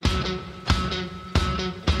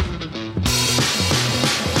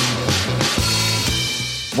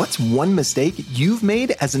What's one mistake you've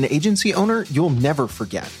made as an agency owner you'll never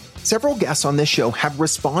forget? Several guests on this show have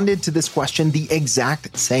responded to this question the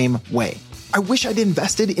exact same way. I wish I'd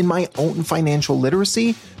invested in my own financial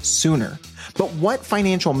literacy sooner. But what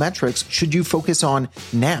financial metrics should you focus on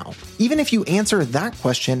now? Even if you answer that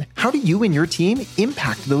question, how do you and your team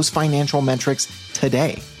impact those financial metrics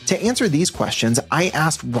today? To answer these questions, I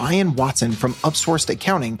asked Ryan Watson from Upsourced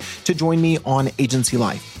Accounting to join me on Agency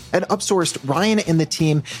Life. At Upsourced, Ryan and the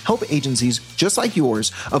team help agencies just like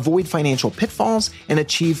yours avoid financial pitfalls and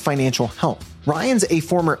achieve financial health. Ryan's a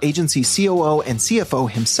former agency COO and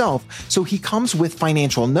CFO himself, so he comes with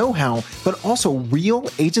financial know-how, but also real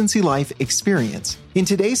agency life experience. In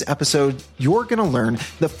today's episode, you're going to learn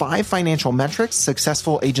the 5 financial metrics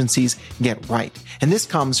successful agencies get right. And this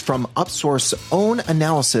comes from Upsource's own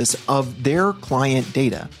analysis of their client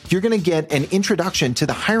data. You're going to get an introduction to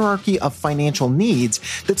the hierarchy of financial needs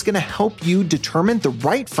that's going to help you determine the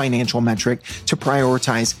right financial metric to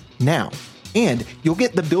prioritize now. And you'll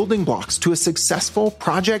get the building blocks to a successful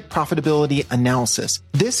project profitability analysis.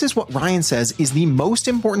 This is what Ryan says is the most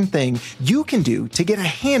important thing you can do to get a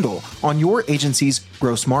handle on your agency's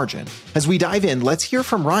gross margin. As we dive in, let's hear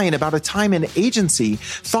from Ryan about a time an agency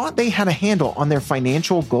thought they had a handle on their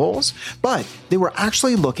financial goals, but they were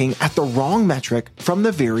actually looking at the wrong metric from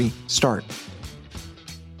the very start.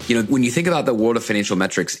 You know, when you think about the world of financial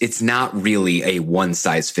metrics, it's not really a one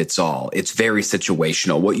size fits all. It's very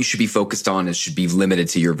situational. What you should be focused on should be limited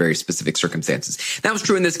to your very specific circumstances. That was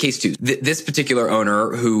true in this case too. This particular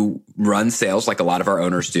owner who runs sales, like a lot of our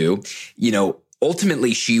owners do,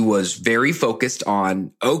 ultimately, she was very focused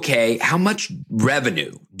on, okay, how much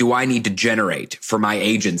revenue do I need to generate for my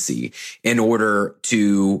agency in order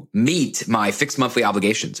to meet my fixed monthly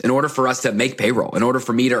obligations, in order for us to make payroll, in order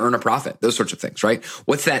for me to earn a profit, those sorts of things, right?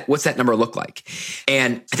 What's that number look like?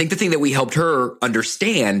 And I think the thing that we helped her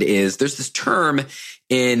understand is there's this term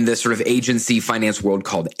in the sort of agency finance world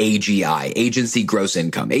called AGI, agency gross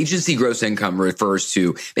income. Agency gross income refers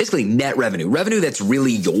to basically net revenue that's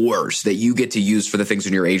really yours, that you get to use for the things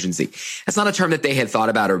in your agency. That's not a term that they had thought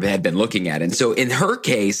about or had been looking at. And so in her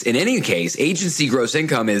case, in any case, agency gross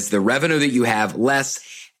income is the revenue that you have less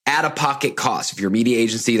out-of-pocket costs. If you're a media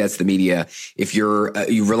agency, that's the media. If you're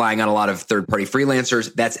relying on a lot of third-party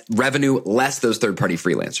freelancers, that's revenue less those third-party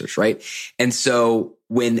freelancers, right? And so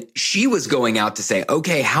when she was going out to say,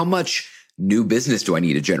 okay, how much new business do I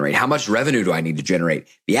need to generate? How much revenue do I need to generate?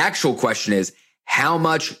 The actual question is, how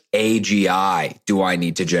much AGI do I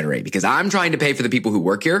need to generate? Because I'm trying to pay for the people who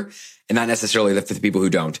work here and not necessarily for the people who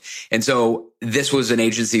don't. And so this was an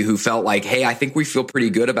agency who felt like, hey, I think we feel pretty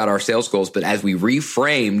good about our sales goals. But as we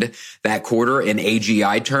reframed that quarter in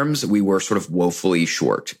AGI terms, we were sort of woefully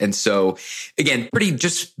short. And so again,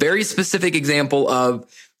 just very specific example of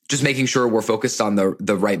just making sure we're focused on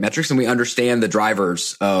the right metrics and we understand the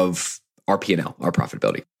drivers of our P&L, our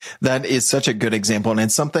profitability. That is such a good example. And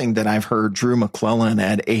it's something that I've heard Drew McClellan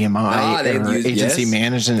at AMI, Agency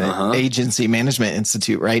Management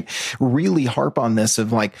Institute, right? Really harp on this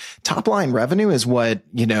of like top line revenue is what,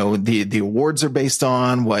 the awards are based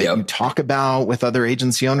on, what you talk about with other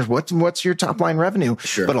agency owners. What's your top line revenue?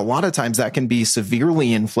 Sure. But a lot of times that can be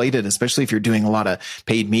severely inflated, especially if you're doing a lot of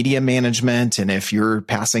paid media management. And if you're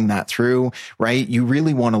passing that through, right? You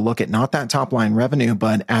really want to look at not that top line revenue,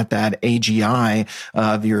 but at that AGI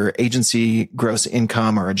of your agency gross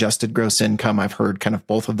income or adjusted gross income. I've heard kind of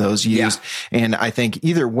both of those used. Yeah. And I think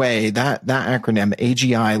either way, that acronym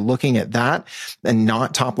AGI, looking at that and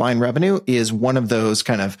not top line revenue is one of those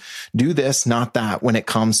kind of do this, not that when it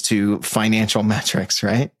comes to financial metrics,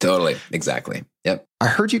 right? Totally. Exactly. Yep. I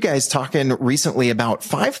heard you guys talking recently about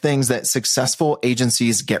 5 things that successful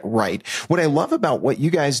agencies get right. What I love about what you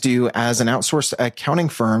guys do as an outsourced accounting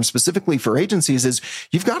firm, specifically for agencies, is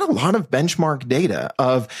you've got a lot of benchmark data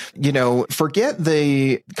of, forget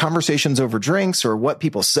the conversations over drinks or what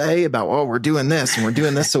people say about, oh, we're doing this and we're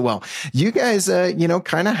doing this so well. You guys,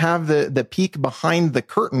 kind of have the peek behind the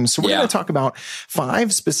curtain. So we're going to talk about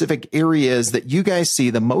 5 specific areas that you guys see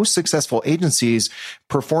the most successful agencies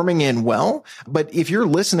performing in well. But if you're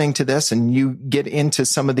listening to this and you get into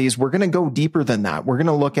some of these, we're going to go deeper than that. We're going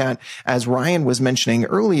to look at, as Ryan was mentioning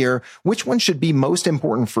earlier, which one should be most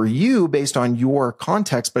important for you based on your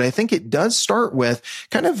context. But I think it does start with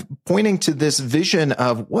kind of pointing to this vision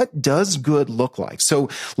of what does good look like. So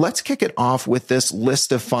let's kick it off with this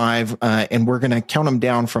list of 5, and we're going to count them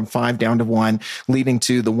down from 5 down to 1, leading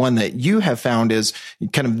to the one that you have found is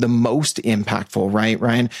kind of the most impactful, right,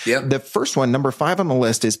 Ryan? Yep. The first one, number 5 on the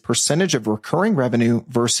list, is percentage of recurring recurring revenue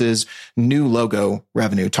versus new logo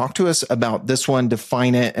revenue. Talk to us about this one,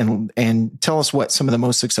 define it, and tell us what some of the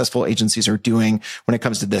most successful agencies are doing when it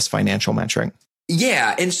comes to this financial metric.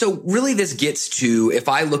 Yeah. And so really this gets to, if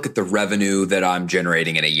I look at the revenue that I'm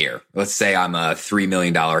generating in a year, let's say I'm a $3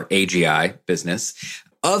 million AGI business.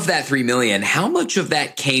 Of that $3 million, how much of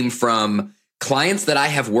that came from clients that I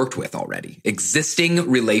have worked with already,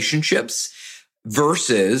 existing relationships,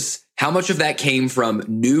 versus how much of that came from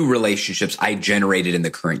new relationships I generated in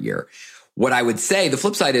the current year? What I would say, the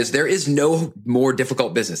flip side is there is no more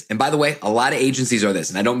difficult business. And by the way, a lot of agencies are this,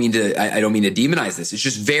 and I don't mean to demonize this. It's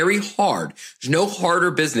just very hard. There's no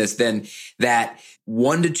harder business than that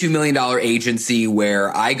 $1 to $2 million agency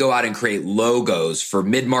where I go out and create logos for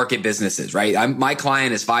mid-market businesses, right? My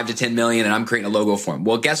client is 5 to 10 million and I'm creating a logo for them.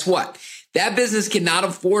 Well, guess what? That business cannot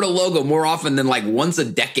afford a logo more often than like once a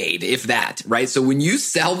decade, if that, right? So when you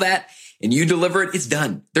sell that and you deliver it, it's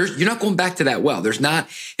done. You're not going back to that well. There's not.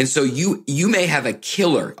 And so you may have a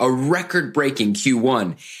killer, a record-breaking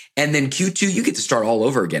Q1, and then Q2, you get to start all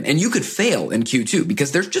over again. And you could fail in Q2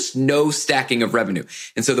 because there's just no stacking of revenue.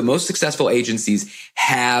 And so the most successful agencies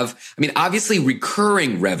have, obviously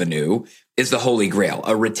recurring revenue is the holy grail,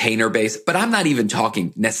 a retainer base. But I'm not even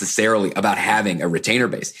talking necessarily about having a retainer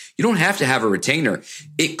base. You don't have to have a retainer.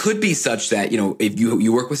 It could be such that, if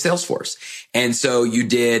you work with Salesforce and so you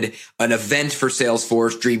did an event for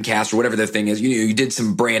Salesforce, Dreamcast, or whatever the thing is, you did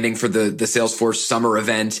some branding for the Salesforce summer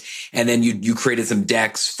event, and then you created some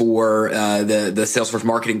decks for the Salesforce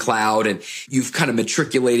Marketing Cloud, and you've kind of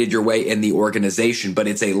matriculated your way in the organization, but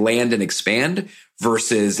it's a land and expand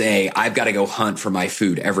versus I've got to go hunt for my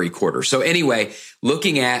food every quarter. So anyway,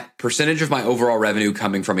 looking at percentage of my overall revenue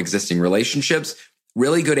coming from existing relationships,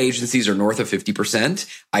 really good agencies are north of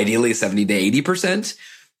 50%, ideally 70 to 80%.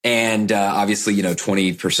 And obviously,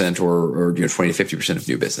 20% or 20 to 50% of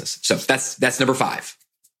new business. So that's number 5.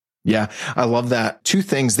 Yeah, I love that. 2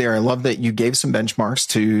 things there. I love that you gave some benchmarks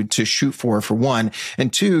to shoot for one.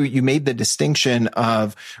 And 2, you made the distinction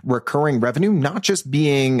of recurring revenue, not just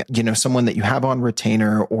being, someone that you have on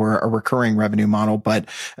retainer or a recurring revenue model, but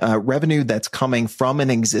revenue that's coming from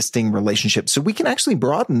an existing relationship. So we can actually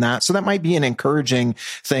broaden that. So that might be an encouraging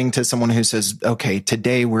thing to someone who says, okay,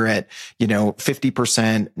 today we're at,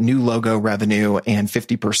 50% new logo revenue and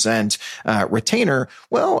 50% retainer.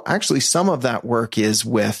 Well, actually some of that work is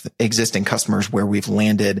with existing customers where we've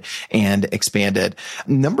landed and expanded.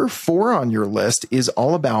 Number 4 on your list is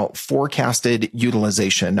all about forecasted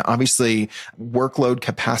utilization. Obviously, workload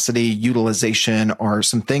capacity, utilization are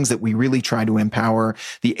some things that we really try to empower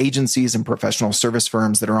the agencies and professional service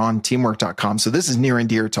firms that are on teamwork.com. So this is near and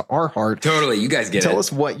dear to our heart. Totally. You guys get it. Tell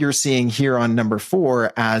us what you're seeing here on number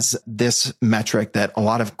 4 as this metric that a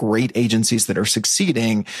lot of great agencies that are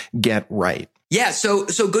succeeding get right. Yeah. So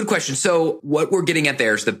good question. So what we're getting at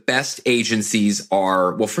there is the best agencies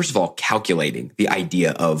are, well, first of all, calculating the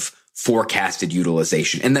idea of forecasted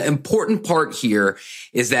utilization. And the important part here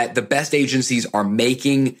is that the best agencies are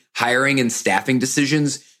making hiring and staffing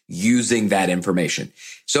decisions using that information.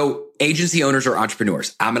 So agency owners are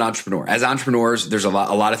entrepreneurs. I'm an entrepreneur. As entrepreneurs, there's a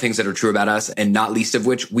lot of things that are true about us, and not least of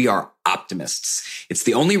which we are optimists. It's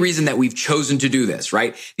the only reason that we've chosen to do this,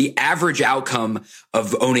 right? The average outcome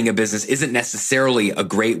of owning a business isn't necessarily a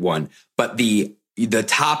great one, but the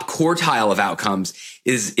top quartile of outcomes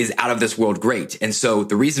is out of this world great. And so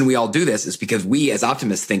the reason we all do this is because we as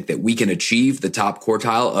optimists think that we can achieve the top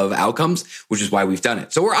quartile of outcomes, which is why we've done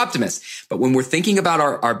it. So we're optimists. But when we're thinking about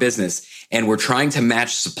our business and we're trying to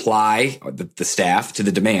match supply, the staff to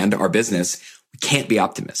the demand, our business, we can't be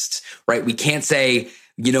optimists, right? We can't say,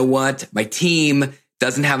 you know what, my team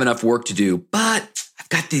doesn't have enough work to do, but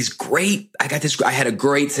I had a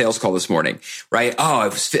great sales call this morning, right?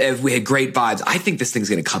 We had great vibes. I think this thing's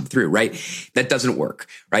going to come through, right? That doesn't work,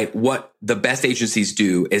 right? What the best agencies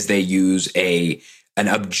do is they use an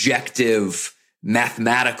objective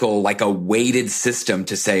mathematical, like a weighted system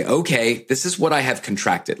to say, okay, this is what I have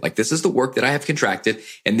contracted. Like this is the work that I have contracted.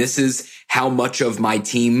 And this is how much of my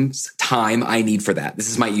team's time I need for that. This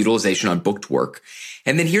is my utilization on booked work.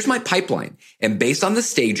 And then here's my pipeline. And based on the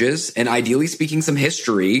stages and ideally speaking some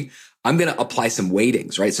history, I'm going to apply some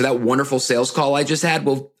weightings, right? So that wonderful sales call I just had,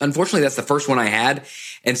 well, unfortunately, that's the first one I had.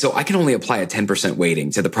 And so I can only apply a 10% weighting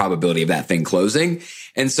to the probability of that thing closing.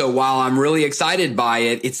 And so while I'm really excited by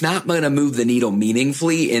it, it's not going to move the needle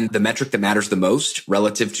meaningfully in the metric that matters the most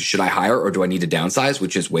relative to should I hire or do I need to downsize,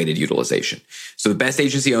 which is weighted utilization. So the best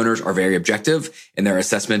agency owners are very objective in their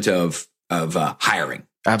assessment of hiring.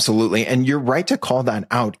 Absolutely. And you're right to call that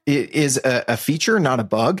out. It is a feature, not a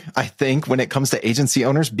bug, I think, when it comes to agency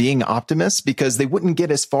owners being optimists, because they wouldn't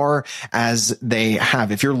get as far as they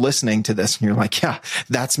have. If you're listening to this and you're like, yeah,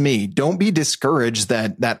 that's me, don't be discouraged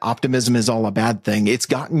that optimism is all a bad thing. It's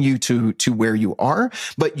gotten you to where you are,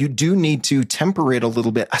 but you do need to temper it a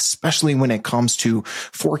little bit, especially when it comes to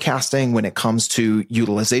forecasting, when it comes to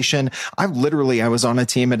utilization. I was on a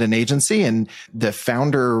team at an agency, and the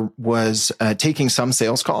founder was taking some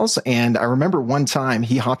sales calls. And I remember one time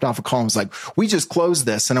he hopped off a call and was like, we just closed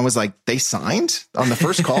this. And I was like, they signed on the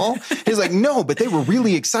first call? He's like, no, but they were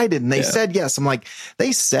really excited. And they said yes. I'm like,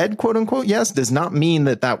 they said, quote unquote, yes, does not mean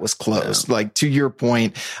that was closed, like to your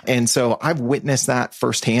point. And so I've witnessed that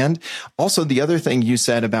firsthand. Also, the other thing you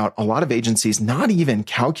said about a lot of agencies not even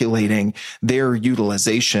calculating their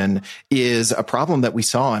utilization is a problem that we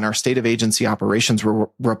saw in our State of Agency Operations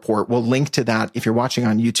report. We'll link to that if you're watching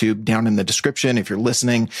on YouTube down in the description, if you're listening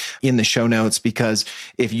in the show notes, because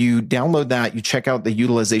if you download that, you check out the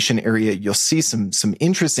utilization area, you'll see some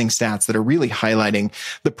interesting stats that are really highlighting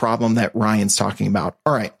the problem that Ryan's talking about.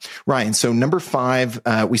 All right, Ryan. So number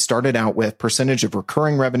 5, we started out with percentage of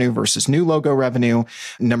recurring revenue versus new logo revenue.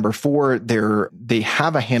 Number 4, they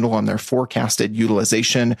have a handle on their forecasted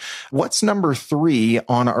utilization. What's number 3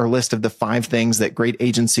 on our list of the 5 things that great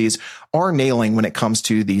agencies are nailing when it comes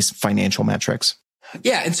to these financial metrics?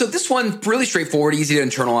 Yeah. And so this one, really straightforward, easy to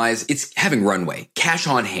internalize. It's having runway, cash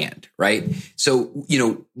on hand, right? So,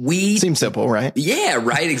 seems simple, right? Yeah,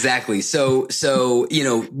 right. Exactly. So,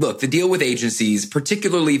 look, the deal with agencies,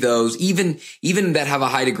 particularly those, even that have a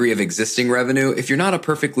high degree of existing revenue, if you're not a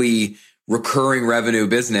perfectly recurring revenue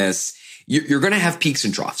business, you're going to have peaks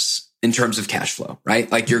and troughs in terms of cash flow,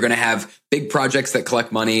 right? Like you're going to have big projects that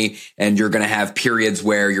collect money, and you're going to have periods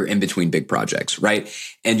where you're in between big projects, right?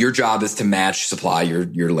 And your job is to supply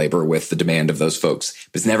your labor with the demand of those folks,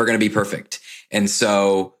 but it's never going to be perfect. And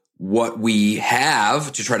so what we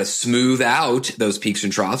have to try to smooth out those peaks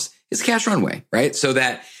and troughs is cash runway, right? So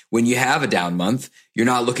that when you have a down month, you're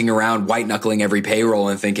not looking around white knuckling every payroll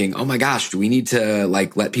and thinking, oh my gosh, do we need to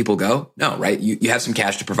let people go? No, right? You have some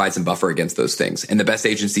cash to provide some buffer against those things. And the best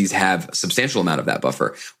agencies have a substantial amount of that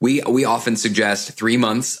buffer. We often suggest 3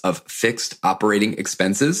 months of fixed operating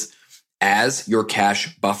expenses as your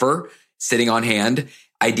cash buffer sitting on hand.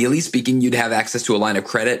 Ideally speaking, you'd have access to a line of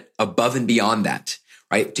credit above and beyond that,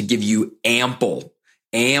 right? To give you ample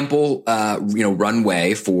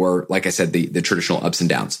runway for, like I said, the traditional ups and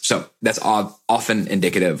downs. So that's often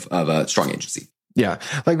indicative of a strong agency. Yeah.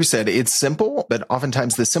 Like we said, it's simple, but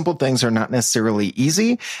oftentimes the simple things are not necessarily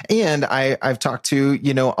easy. And I've talked to,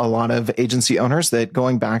 a lot of agency owners that,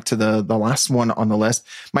 going back to the last one on the list,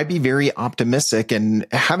 might be very optimistic and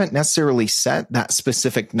haven't necessarily set that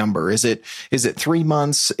specific number. Is it 3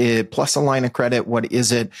 months plus a line of credit? What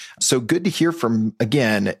is it? So good to hear from,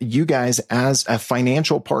 again, you guys as a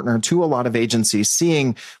financial partner to a lot of agencies,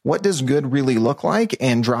 seeing what does good really look like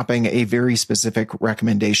and dropping a very specific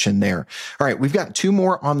recommendation there. All right. We've got 2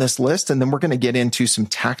 more on this list, and then we're going to get into some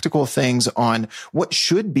tactical things on what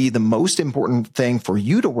should be the most important thing for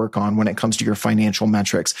you to work on when it comes to your financial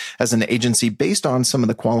metrics as an agency, based on some of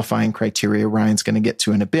the qualifying criteria Ryan's going to get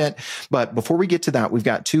to in a bit. But before we get to that, we've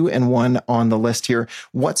got 2 and 1 on the list here.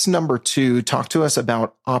 What's number 2? Talk to us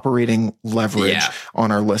about operating leverage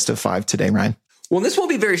on our list of 5 today, Ryan. Well, this won't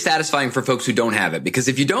be very satisfying for folks who don't have it, because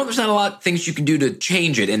if you don't, there's not a lot of things you can do to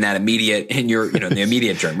change it in the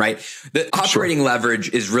immediate term, right? The operating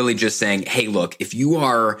leverage is really just saying, hey, look, if you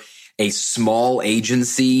are a small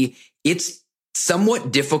agency, it's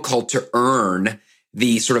somewhat difficult to earn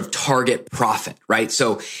the sort of target profit, right?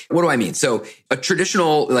 So what do I mean? So a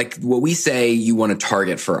traditional, like what we say you want to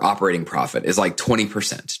target for operating profit is like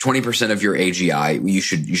 20% of your AGI you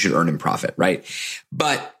should earn in profit, right?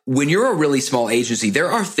 But when you're a really small agency, there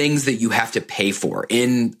are things that you have to pay for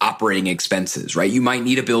in operating expenses, right? You might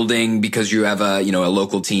need a building because you have a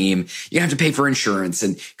local team. You have to pay for insurance,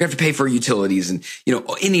 and you have to pay for utilities, and,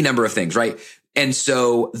 any number of things, right? And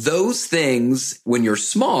so those things, when you're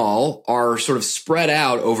small, are sort of spread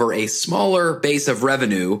out over a smaller base of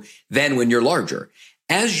revenue than when you're larger.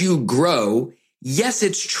 As you grow, yes,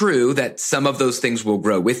 it's true that some of those things will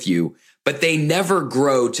grow with you, but they never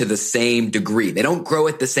grow to the same degree. They don't grow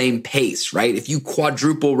at the same pace, right? If you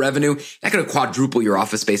quadruple revenue, you're not going to quadruple your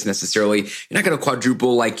office space necessarily. You're not going to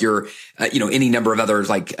quadruple like your, any number of others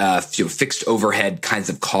like, fixed overhead kinds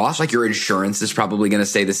of costs. Like your insurance is probably going to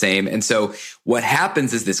stay the same. And so what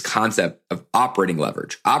happens is this concept of operating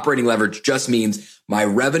leverage. Operating leverage just means my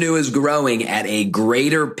revenue is growing at a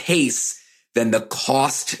greater pace than the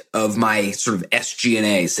cost of my sort of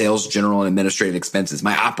SG&A, sales, general, and administrative expenses,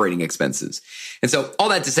 my operating expenses. And so all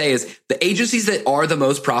that to say is the agencies that are the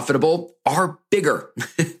most profitable are bigger.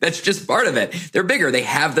 That's just part of it. They're bigger. They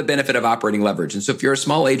have the benefit of operating leverage. And so if you're a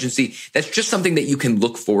small agency, that's just something that you can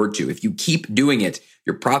look forward to. If you keep doing it,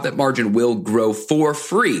 your profit margin will grow for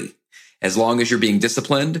free as long as you're being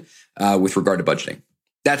disciplined with regard to budgeting.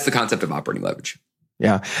 That's the concept of operating leverage.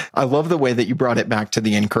 Yeah. I love the way that you brought it back to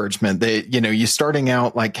the encouragement that, you starting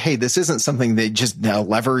out like, hey, this isn't something that just a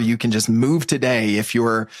lever you can just move today if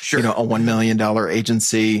you're, a $1 million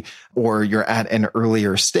agency or you're at an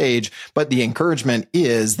earlier stage. But the encouragement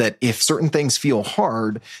is that if certain things feel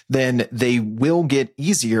hard, then they will get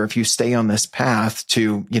easier if you stay on this path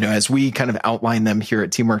to, as we kind of outline them here at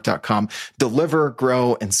teamwork.com, deliver,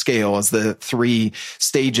 grow, and scale as the 3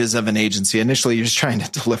 stages of an agency. Initially, you're just trying to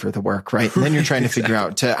deliver the work, right? And then you're trying to figure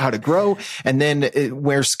out how to grow. And then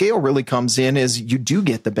where scale really comes in is you do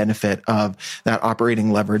get the benefit of that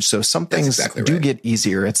operating leverage. So some things do get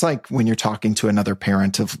easier. It's like when you're talking to another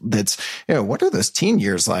parent that's, what are those teen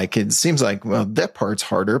years like? It seems like, well, that part's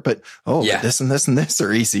harder, but this and this and this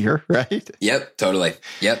are easier, right? Yep, totally.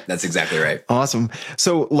 Yep, that's exactly right. Awesome.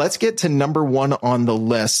 So let's get to number 1 on the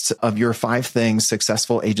list of your 5 things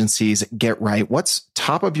successful agencies get right. What's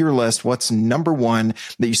top of your list? What's number 1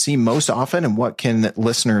 that you see most often, and what can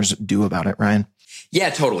listeners do about it, Ryan?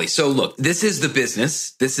 Yeah, totally. So look, this is the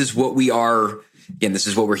business. This is what we are. Again, this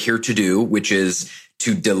is what we're here to do, which is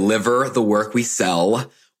to deliver the work we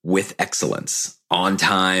sell with excellence, on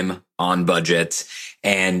time, on budget.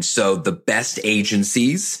 And so the best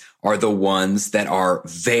agencies are the ones that are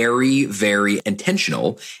very, very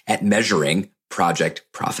intentional at measuring project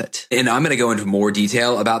profit. And I'm going to go into more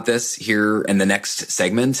detail about this here in the next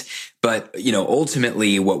segment. But,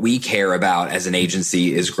 ultimately what we care about as an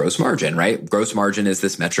agency is gross margin, right? Gross margin is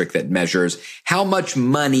this metric that measures how much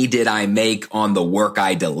money did I make on the work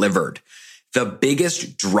I delivered. The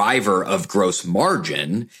biggest driver of gross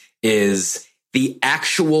margin is the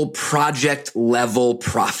actual project level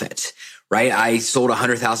profit, right? I sold a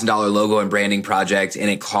 $100,000 logo and branding project and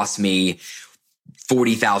it cost me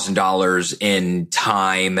 $40,000 in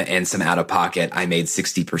time and some out of pocket. I made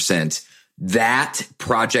 60%. That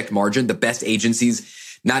project margin, the best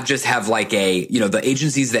agencies not just have like the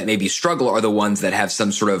agencies that maybe struggle are the ones that have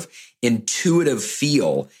some sort of intuitive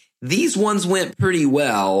feel. These ones went pretty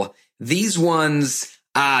well. These ones,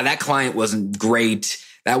 that client wasn't great.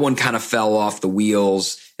 That one kind of fell off the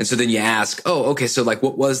wheels. And so then you ask, okay, so like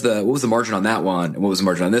what was the margin on that one? And what was the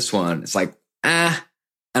margin on this one? It's like,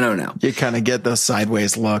 I don't know. You kind of get those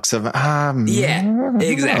sideways looks of, yeah,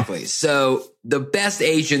 exactly. So the best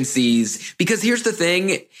agencies, because here's the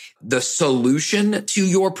thing, the solution to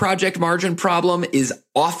your project margin problem is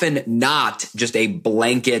often not just a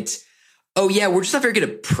blanket, we're just not very good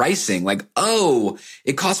at pricing. Like,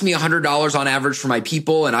 it cost me $100 on average for my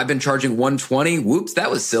people and I've been charging $120. Whoops, that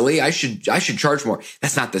was silly. I should charge more.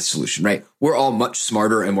 That's not the solution, right? We're all much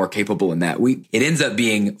smarter and more capable in that. It ends up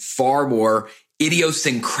being far more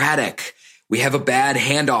idiosyncratic. We have a bad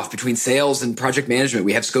handoff between sales and project management.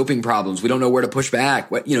 We have scoping problems. We don't know where to push back.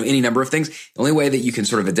 Any number of things. The only way that you can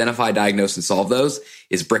sort of identify, diagnose, and solve those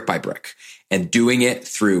is brick by brick, and doing it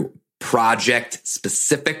through project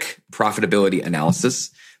specific profitability analysis.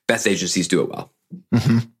 Best agencies do it well.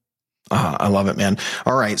 Mm-hmm. I love it, man.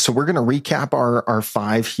 All right. So we're going to recap our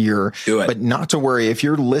 5 here, but not to worry. If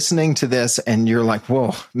you're listening to this and you're like,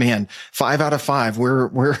 whoa, man, 5 out of 5,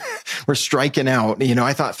 we're striking out.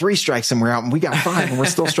 I thought 3 strikes and we're out, and we got 5 and we're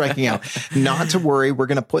still striking out. Not to worry. We're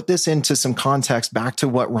going to put this into some context back to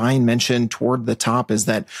what Ryan mentioned toward the top, is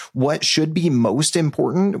that what should be most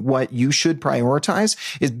important, what you should prioritize,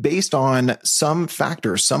 is based on some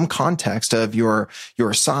factors, some context of your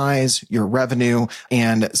size, your revenue,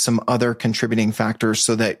 and some other contributing factors,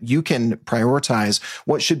 so that you can prioritize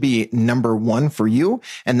what should be number 1 for you.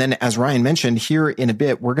 And then, as Ryan mentioned, here in a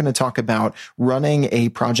bit, we're going to talk about running a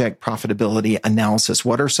project profitability analysis.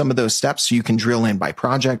 What are some of those steps so you can drill in by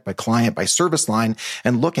project, by client, by service line,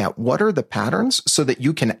 and look at what are the patterns so that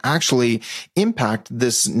you can actually impact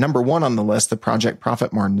this number 1 on the list, the project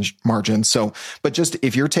profit margin. So, but just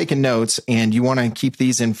if you're taking notes and you want to keep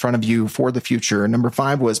these in front of you for the future, number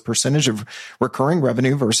 5 was percentage of recurring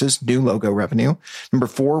revenue versus was new logo revenue. Number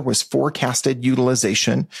 4 was forecasted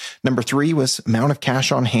utilization. Number 3 was amount of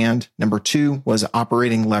cash on hand. Number 2 was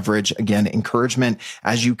operating leverage. Again, encouragement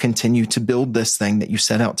as you continue to build this thing that you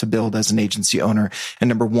set out to build as an agency owner. And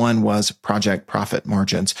number 1 was project profit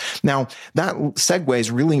margins. Now, that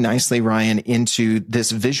segues really nicely, Ryan, into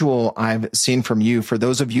this visual I've seen from you. For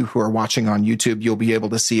those of you who are watching on YouTube, you'll be able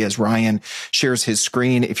to see as Ryan shares his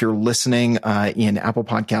screen. If you're listening in Apple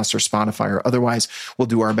Podcasts or Spotify or otherwise, we'll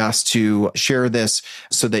do our best to share this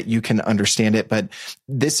so that you can understand it. But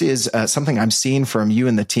this is something I'm seeing from you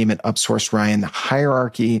and the team at Upsource, Ryan, the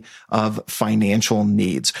hierarchy of financial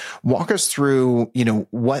needs. Walk us through,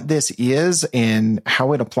 what this is and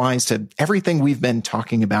how it applies to everything we've been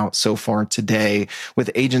talking about so far today with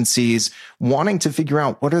agencies wanting to figure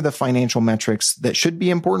out what are the financial metrics that should be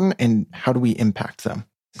important and how do we impact them.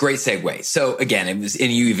 Great segue. So again, and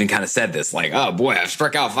you even kind of said this, like, oh boy, I've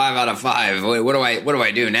struck out 5 out of 5. What do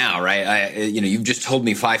I do now? Right. You've just told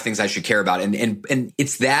me 5 things I should care about. And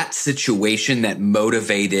it's that situation that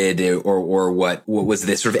motivated or what was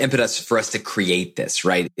this sort of impetus for us to create this,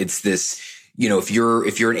 right? It's this, if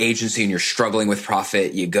you're an agency and you're struggling with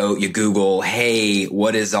profit, you Google, hey,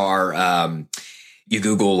 what is our, you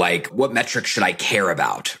Google like, what metrics should I care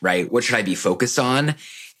about? Right. What should I be focused on?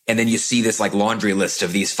 And then you see this like laundry list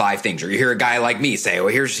of these 5 things, or you hear a guy like me say, well,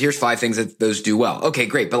 here's 5 things that those do well. Okay,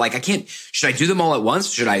 great. But like, should I do them all at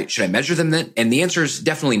once? Should I measure them then? And the answer is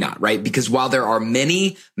definitely not, right? Because while there are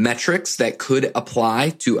many metrics that could apply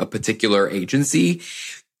to a particular agency,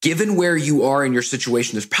 given where you are in your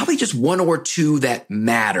situation, there's probably just 1 or 2 that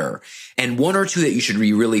matter and 1 or 2 that you should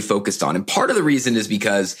be really focused on. And part of the reason is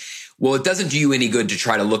because, well, it doesn't do you any good to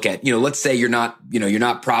try to look at, let's say you're not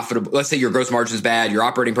profitable. Let's say your gross margin is bad. Your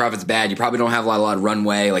operating profit's bad. You probably don't have a lot of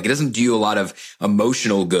runway. Like it doesn't do you a lot of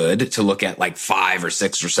emotional good to look at like 5 or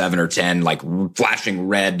 6 or 7 or 10, like flashing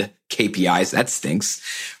red KPIs. That stinks,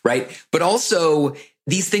 right? But also,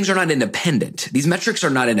 these things are not independent. These metrics are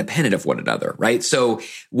not independent of one another, right? So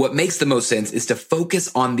what makes the most sense is to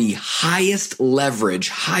focus on the highest leverage,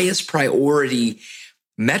 highest priority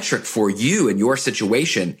metric for you and your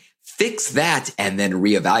situation. Fix that and then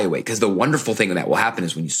reevaluate. Because the wonderful thing that will happen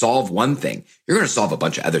is when you solve one thing, you're going to solve a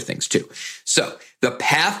bunch of other things too. So the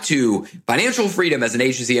path to financial freedom as an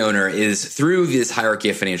agency owner is through this hierarchy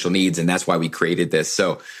of financial needs. And that's why we created this.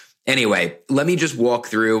 So anyway, let me just walk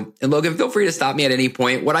through. And Logan, feel free to stop me at any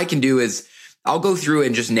point. What I can do is I'll go through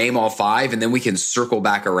and just name all 5, and then we can circle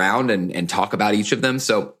back around and talk about each of them.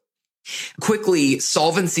 So quickly,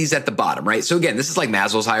 solvency's at the bottom, right? So again, this is like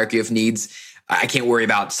Maslow's hierarchy of needs. I can't worry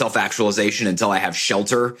about self-actualization until I have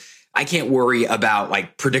shelter. I can't worry about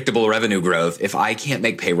like predictable revenue growth if I can't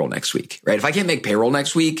make payroll next week, right? If I can't make payroll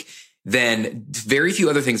next week, then very few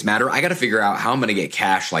other things matter. I got to figure out how I'm going to get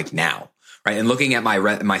cash like now, right? And looking at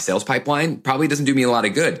my sales pipeline probably doesn't do me a lot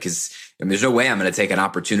of good because there's no way I'm going to take an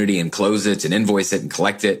opportunity and close it and invoice it and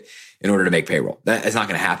collect it in order to make payroll. That is not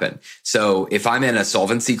going to happen. So if I'm in a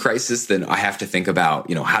solvency crisis, then I have to think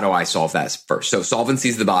about, how do I solve that first? So solvency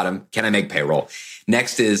is the bottom. Can I make payroll?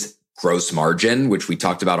 Next is gross margin, which we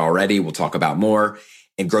talked about already. We'll talk about more.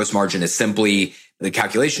 And gross margin is simply, the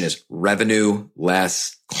calculation is revenue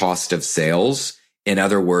less cost of sales. In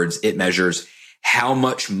other words, it measures how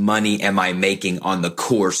much money am I making on the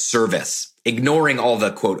core service, ignoring all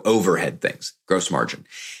the quote overhead things, gross margin.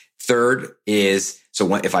 Third is,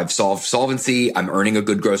 so if I've solved solvency, I'm earning a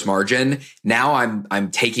good gross margin. Now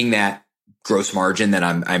I'm taking that gross margin that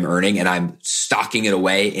I'm earning and I'm stocking it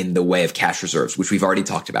away in the way of cash reserves, which we've already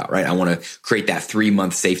talked about, right? I want to create that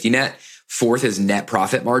 3-month safety net. Fourth is net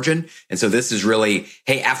profit margin. And so this is really,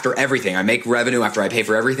 hey, after everything, I make revenue after I pay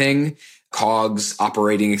for everything, COGS,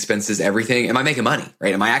 operating expenses, everything. Am I making money,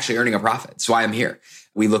 right? Am I actually earning a profit? That's why I'm here.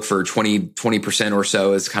 We look for 20% or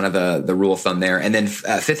so is kind of the rule of thumb there. And then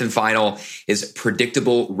fifth and final is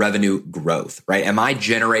predictable revenue growth, right? Am I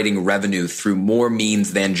generating revenue through more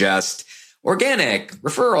means than just organic,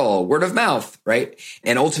 referral, word of mouth, right?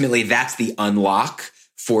 And ultimately that's the unlock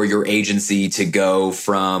for your agency to go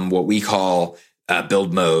from what we call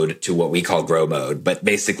build mode to what we call grow mode. But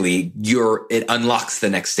basically it unlocks the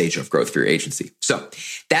next stage of growth for your agency. So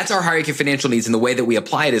that's our hierarchy of financial needs. And the way that we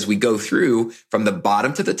apply it is we go through from the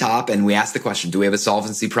bottom to the top and we ask the question, do we have a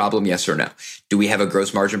solvency problem? Yes or no? Do we have a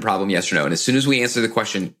gross margin problem? Yes or no? And as soon as we answer the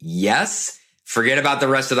question, yes, forget about the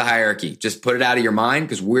rest of the hierarchy. Just put it out of your mind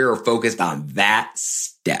because we're focused on that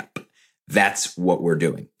step. That's what we're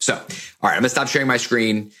doing. So, all right, I'm going to stop sharing my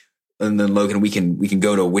screen. And then Logan, we can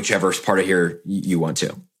go to whichever part of here you want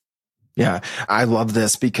to. Yeah, I love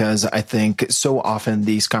this because I think so often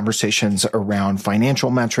these conversations around financial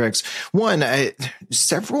metrics,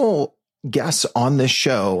 several guests on this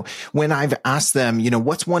show, when I've asked them,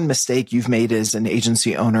 what's one mistake you've made as an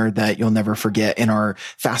agency owner that you'll never forget in our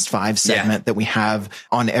Fast Five segment that we have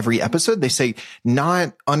on every episode, they say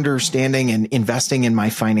not understanding and investing in my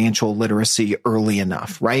financial literacy early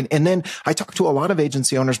enough, right? And then I talk to a lot of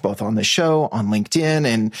agency owners, both on the show, on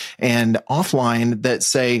LinkedIn and offline, that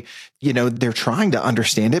say, they're trying to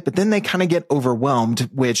understand it, but then they kind of get overwhelmed,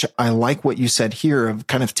 which I like what you said here of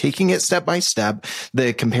kind of taking it step by step.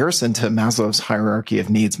 The comparison to Maslow's hierarchy of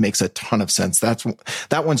needs makes a ton of sense.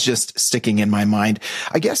 That one's just sticking in my mind.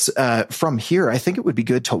 I guess, from here, I think it would be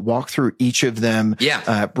good to walk through each of them,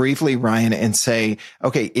 briefly, Ryan, and say,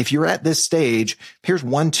 okay, if you're at this stage, here's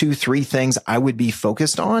 1, 2, 3 things I would be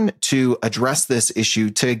focused on to address this issue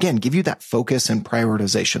to, again, give you that focus and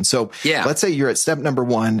prioritization. So let's say you're at step number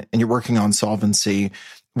 1 and you're working on solvency.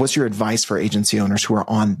 What's your advice for agency owners who are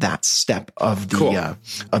on that step of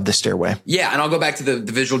the stairway? Yeah. And I'll go back to the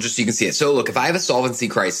visual just so you can see it. So look, if I have a solvency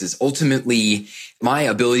crisis, ultimately my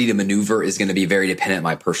ability to maneuver is going to be very dependent on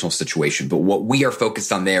my personal situation. But what we are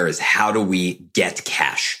focused on there is how do we get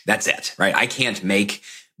cash? That's it, right? I can't make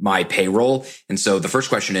my payroll. And so the first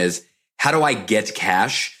question is, how do I get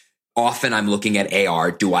cash? Often I'm looking at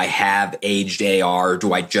AR. Do I have aged AR?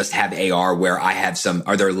 Do I just have AR where I have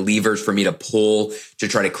are there levers for me to pull to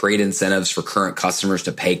try to create incentives for current customers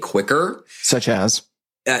to pay quicker? Such as?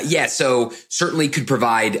 So certainly could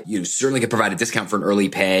provide a discount for an early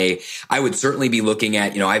pay. I would certainly be looking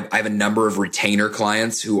at, I have a number of retainer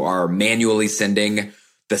clients who are manually sending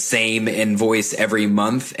the same invoice every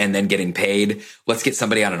month and then getting paid. Let's get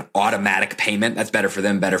somebody on an automatic payment. That's better for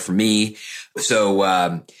them, better for me.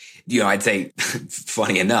 So, I'd say,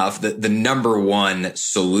 funny enough, the number one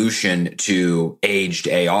solution to aged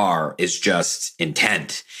AR is just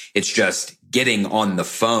intent. It's just getting on the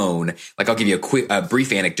phone. Like, I'll give you a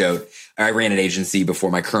brief anecdote. I ran an agency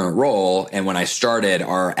before my current role. And when I started,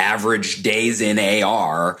 our average days in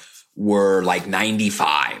AR were like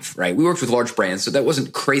 95, right? We worked with large brands, so that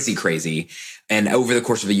wasn't crazy. And over the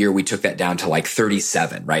course of a year, we took that down to like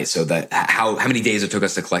 37, right? So how many days it took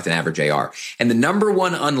us to collect an average AR. And the number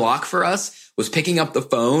one unlock for us was picking up the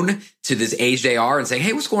phone to this aged AR and saying,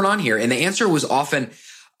 hey, what's going on here? And the answer was often,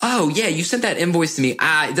 oh yeah, you sent that invoice to me.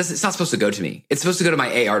 It's not supposed to go to me. It's supposed to go to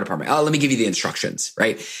my AR department. Oh, let me give you the instructions,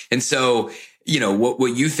 right? And so,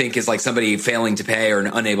 what you think is like somebody failing to pay or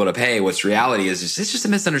unable to pay, what's reality is it's just a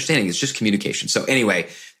misunderstanding. It's just communication. So anyway,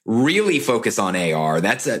 really focus on AR.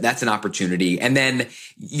 That's an opportunity. And then,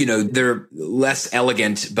 they're less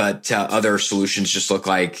elegant, but other solutions just look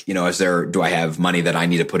like, do I have money that I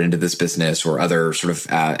need to put into this business or other sort of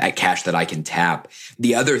cash that I can tap?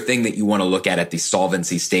 The other thing that you want to look at the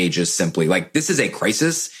solvency stage is simply like, this is a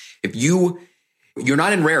crisis. If you're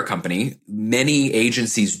not in rare company. Many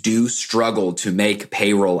agencies do struggle to make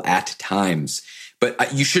payroll at times,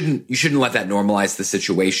 but you shouldn't let that normalize the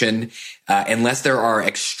situation. Unless there are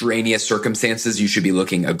extraneous circumstances, you should be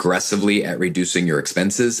looking aggressively at reducing your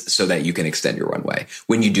expenses so that you can extend your runway.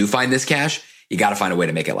 When you do find this cash, you got to find a way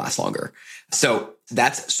to make it last longer. So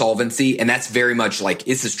that's solvency. And that's very much like,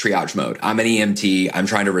 this is triage mode. I'm an EMT. I'm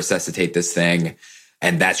trying to resuscitate this thing.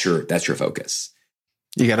 And that's your focus.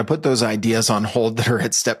 You got to put those ideas on hold that are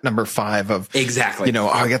at step number 5 of exactly.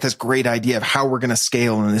 I got this great idea of how we're going to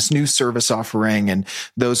scale and this new service offering and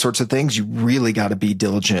those sorts of things. You really got to be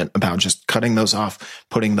diligent about just cutting those off,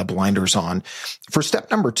 putting the blinders on. For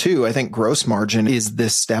step number 2, I think gross margin is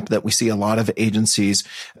this step that we see a lot of agencies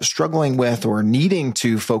struggling with or needing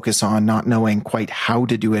to focus on, not knowing quite how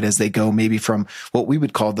to do it as they go maybe from what we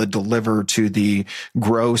would call the deliver to the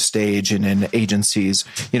grow stage in an agency's,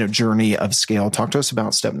 journey of scale. Talk to us about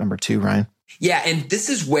step number 2, Ryan. Yeah. And this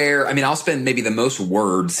is where, I'll spend maybe the most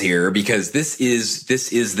words here because this is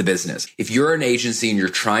the business. If you're an agency and you're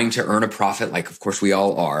trying to earn a profit, like of course we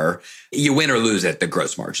all are, you win or lose at the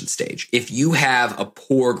gross margin stage. If you have a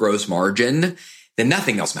poor gross margin, then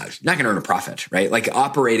nothing else matters. You're not going to earn a profit, right? Like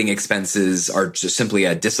operating expenses are just simply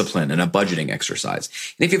a discipline and a budgeting exercise.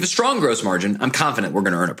 And if you have a strong gross margin, I'm confident we're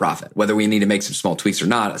going to earn a profit, whether we need to make some small tweaks or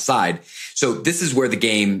not aside. So this is where the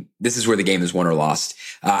game is won or lost.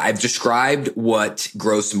 I've described what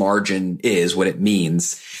gross margin is, what it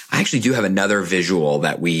means. I actually do have another visual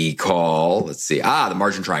that we call, the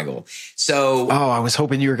margin triangle. So, I was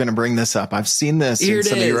hoping you were going to bring this up. I've seen this in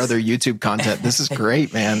some of your other YouTube content. This is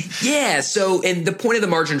great, man. Yeah. So, and the point of the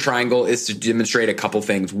margin triangle is to demonstrate a couple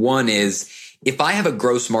things. One is if I have a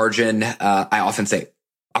gross margin, I often say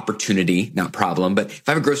opportunity, not problem, but if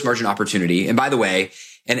I have a gross margin opportunity, and by the way,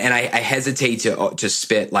 and I hesitate to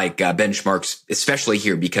spit like benchmarks, especially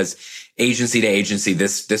here, because agency to agency,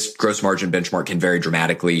 this gross margin benchmark can vary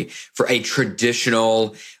dramatically. For a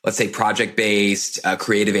traditional, let's say project-based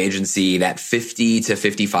creative agency, that 50 to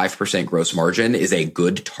 55% gross margin is a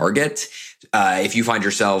good target. If you find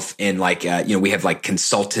yourself in like, we have like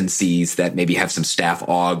consultancies that maybe have some staff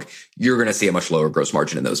aug, you're going to see a much lower gross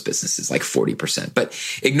margin in those businesses, like 40%. But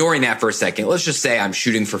ignoring that for a second, let's just say I'm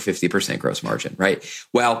shooting for 50% gross margin, right?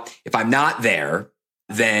 Well, if I'm not there,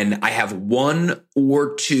 then I have one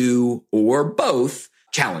or two or both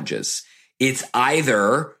challenges. It's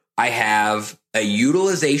either I have a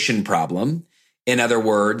utilization problem. In other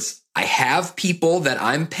words, I have people that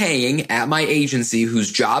I'm paying at my agency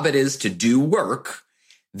whose job it is to do work.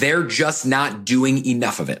 They're just not doing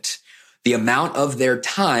enough of it. The amount of their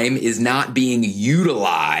time is not being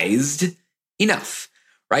utilized enough,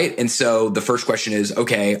 right? And so the first question is,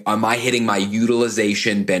 okay, am I hitting my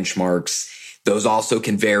utilization benchmarks? Those also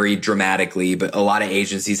can vary dramatically, but a lot of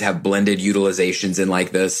agencies have blended utilizations in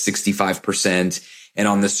like the 65%. And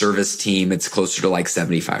on the service team, it's closer to like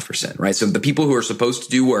 75%, right? So the people who are supposed to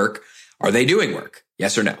do work, are they doing work?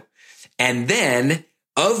 Yes or no? And then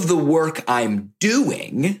of the work I'm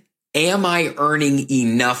doing, am I earning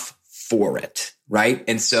enough for it, right?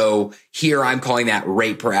 And so here I'm calling that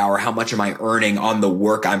rate per hour. How much am I earning on the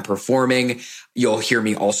work I'm performing? You'll hear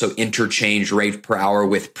me also interchange rate per hour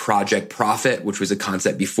with project profit, which was a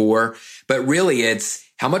concept before. But really it's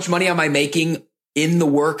how much money am I making in the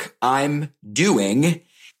work I'm doing,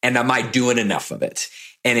 and am I doing enough of it?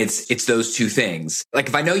 And it's those two things. Like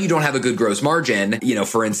if I know you don't have a good gross margin,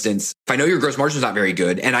 for instance, if I know your gross margin is not very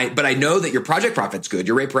good, but I know that your project profit's good,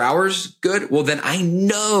 your rate per hour is good, well, then I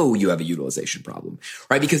know you have a utilization problem,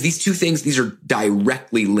 right? Because these two things, these are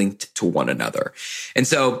directly linked to one another. And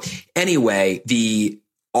so anyway,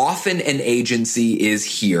 often an agency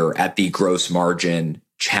is here at the gross margin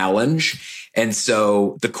challenge. And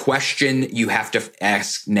so the question you have to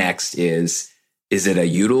ask next is it a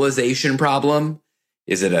utilization problem?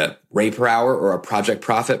 Is it a rate per hour or a project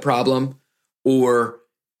profit problem? Or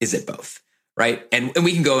is it both? Right. And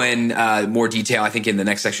we can go in more detail, I think, in the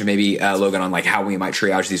next section, maybe Logan, on like how we might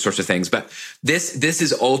triage these sorts of things. But this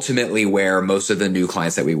is ultimately where most of the new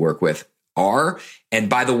clients that we work with are. And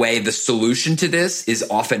by the way, the solution to this is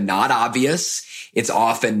often not obvious. It's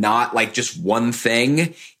often not like just one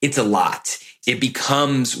thing. It's a lot. It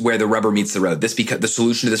becomes where the rubber meets the road. The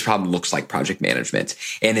solution to this problem looks like project management,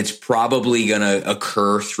 and it's probably going to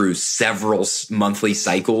occur through several monthly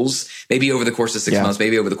cycles, maybe over the course of 6 months,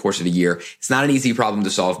 maybe over the course of a year. It's not an easy problem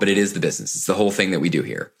to solve, but it is the business. It's the whole thing that we do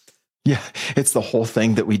here. Yeah, it's the whole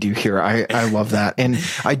thing that we do here. I love that. And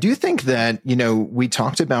I do think that, we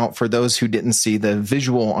talked about, for those who didn't see the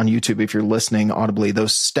visual on YouTube, if you're listening audibly,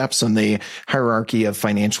 those steps on the hierarchy of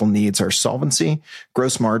financial needs are solvency,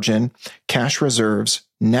 gross margin, cash reserves,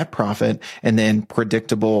 net profit, and then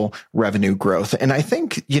predictable revenue growth. And I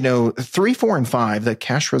think, 3, 4, and 5, the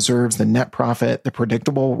cash reserves, the net profit, the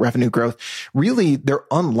predictable revenue growth, really they're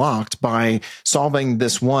unlocked by solving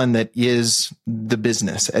this one that is the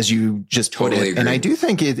business, as you just put it. And I do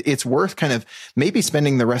think it's worth kind of maybe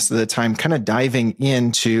spending the rest of the time kind of diving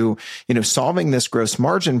into, solving this gross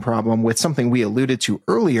margin problem with something we alluded to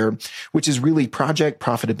earlier, which is really project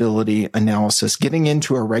profitability analysis, getting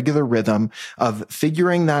into a regular rhythm of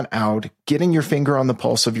figuring that out, getting your finger on the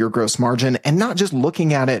pulse of your gross margin, and not just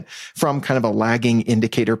looking at it from kind of a lagging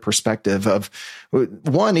indicator perspective of,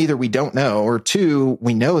 one, either we don't know, or two,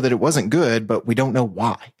 we know that it wasn't good, but we don't know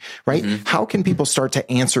why, right? Mm-hmm. How can people start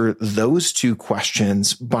to answer those two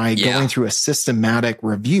questions by going through a systematic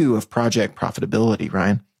review of project profitability,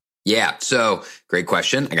 Ryan? Yeah. So great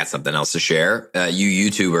question. I got something else to share.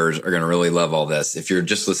 You YouTubers are going to really love all this. If you're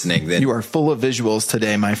just listening, then you are full of visuals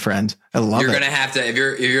today, my friend. I love it. You're going to have to, if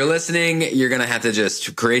you're listening, you're going to have to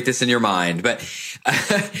just create this in your mind. But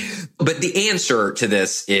the answer to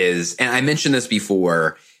this is, and I mentioned this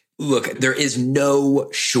before, look, there is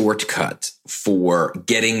no shortcut for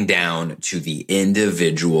getting down to the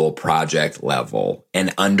individual project level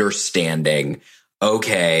and understanding,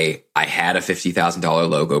 okay, I had a $50,000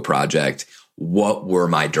 logo project. What were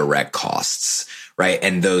my direct costs, right?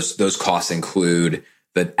 And those costs include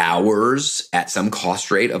the hours at some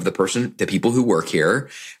cost rate of the people who work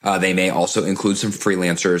here. They may also include some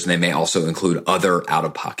freelancers, and they may also include other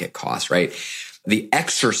out-of-pocket costs, right? The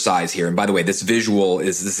exercise here, and by the way, this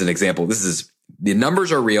is an example. The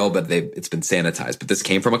numbers are real, but it's been sanitized. But this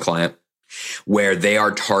came from a client. where they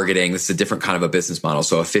are targeting, this is a different kind of a business model.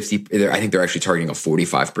 So I think they're actually targeting a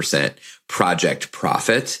 45% project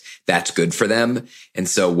profit. That's good for them. And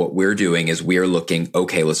so what we're doing is we're looking,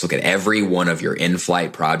 okay, let's look at every one of your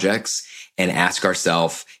in-flight projects and ask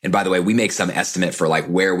ourselves, and by the way, we make some estimate for like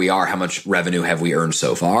where we are, how much revenue have we earned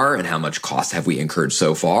so far, and how much cost have we incurred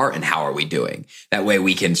so far, and how are we doing? That way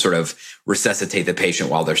we can sort of resuscitate the patient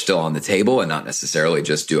while they're still on the table and not necessarily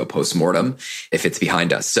just do a postmortem if it's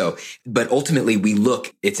behind us. So, but ultimately we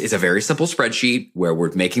look, it's a very simple spreadsheet where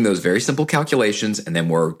we're making those very simple calculations, and then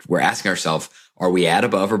we're asking ourselves, are we at,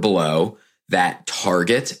 above, or below that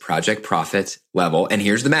target project profit level? And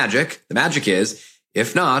here's the magic. The magic is,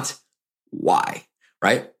 if not, why,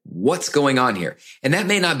 right? What's going on here? And that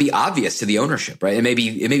may not be obvious to the ownership, right? It may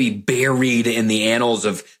be buried in the annals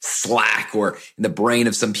of Slack or in the brain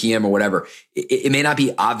of some PM or whatever. It may not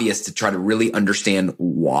be obvious to try to really understand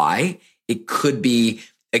why. It could be,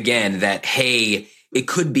 again, that, hey, it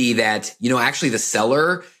could be that, actually the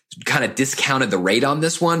seller kind of discounted the rate on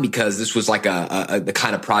this one because this was like the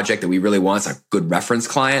kind of project that we really want. It's a good reference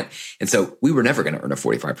client. And so we were never going to earn a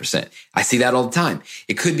 45%. I see that all the time.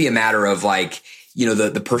 It could be a matter of like,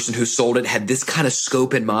 the person who sold it had this kind of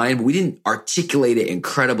scope in mind, but we didn't articulate it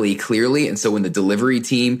incredibly clearly. And so when the delivery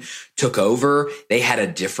team took over, they had a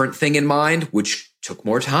different thing in mind, which took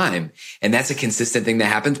more time. And that's a consistent thing that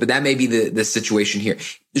happens, but that may be the situation here.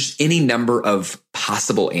 There's any number of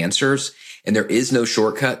possible answers, and there is no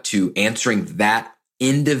shortcut to answering that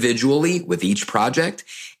individually with each project.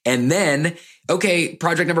 And then, okay,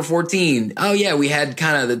 project number 14. Oh yeah, we had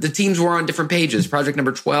kind of the teams were on different pages. Project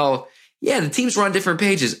number 12. Yeah, the teams were on different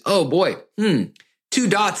pages. Oh boy. 2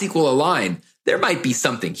 dots equal a line. There might be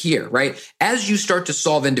something here, right? As you start to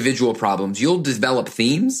solve individual problems, you'll develop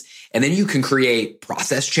themes, and then you can create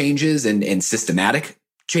process changes and systematic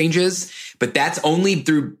changes, but that's only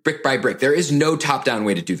through brick by brick. There is no top-down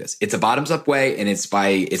way to do this. It's a bottoms-up way, and it's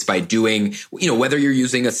by doing, whether you're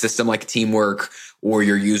using a system like Teamwork or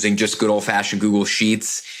you're using just good old-fashioned Google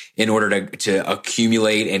Sheets in order to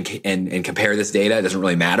accumulate and compare this data. It doesn't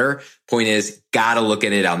really matter. Point is, gotta look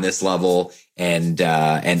at it on this level and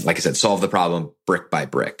like I said, solve the problem brick by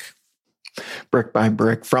brick. Brick by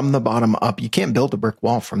brick, from the bottom up. You can't build a brick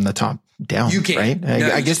wall from the top down. You can't. Right?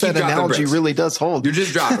 No, I guess that analogy really does hold. You're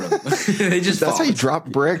just dropping them. That's how you drop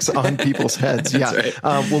bricks on people's heads. Yeah.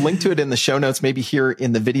 Right. We'll link to it in the show notes, maybe here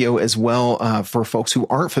in the video as well. For folks who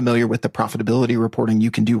aren't familiar with the profitability reporting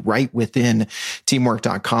you can do right within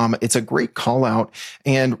teamwork.com. It's a great call out.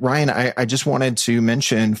 And Ryan, I just wanted to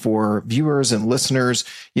mention for viewers and listeners,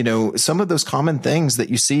 some of those common things that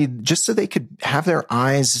you see, just so they could have their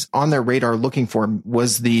eyes on their radar looking for,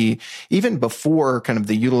 was even before kind of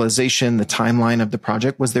the utilization, the timeline of the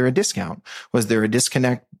project, was there a discount? Was there a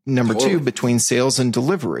disconnect? Number 2, between sales and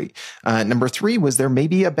delivery. Number 3, was there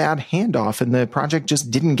maybe a bad handoff and the project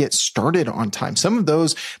just didn't get started on time? Some of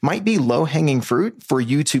those might be low hanging fruit for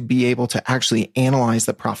you to be able to actually analyze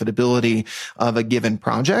the profitability of a given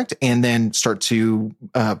project and then start to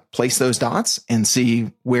place those dots and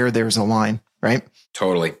see where there's a line, right?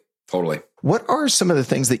 Totally. What are some of the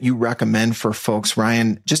things that you recommend for folks,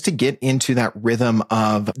 Ryan, just to get into that rhythm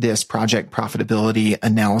of this project profitability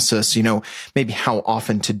analysis? Maybe how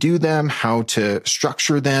often to do them, how to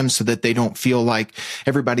structure them so that they don't feel like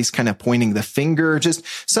everybody's kind of pointing the finger. Just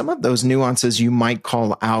some of those nuances you might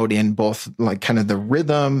call out in both like kind of the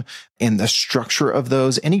rhythm and the structure of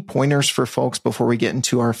those. Any pointers for folks before we get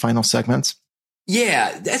into our final segments?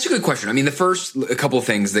 Yeah, that's a good question. I mean, a couple of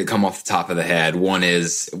things that come off the top of the head. One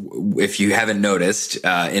is, if you haven't noticed,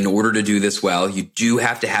 in order to do this well, you do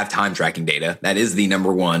have to have time tracking data. That is the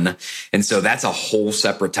number one. And so that's a whole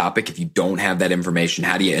separate topic. If you don't have that information,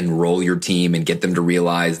 how do you enroll your team and get them to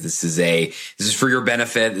realize this is for your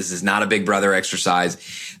benefit? This is not a big brother exercise.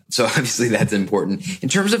 So obviously that's important. In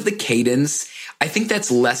terms of the cadence, I think that's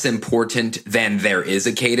less important than there is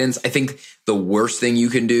a cadence. I think the worst thing you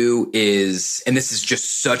can do is, and this is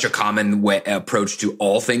just such a common approach to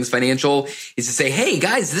all things financial, is to say, hey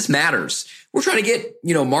guys, this matters. We're trying to get,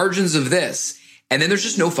 margins of this. And then there's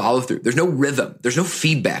just no follow through. There's no rhythm. There's no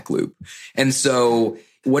feedback loop. And so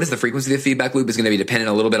what is the frequency of the feedback loop is going to be dependent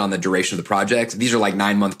a little bit on the duration of the project. These are like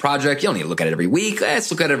 9-month projects. You don't need to look at it every week.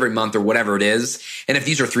 Let's look at it every month or whatever it is. And if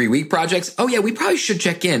these are 3-week projects, oh yeah, we probably should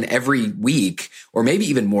check in every week or maybe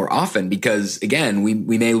even more often, because again, we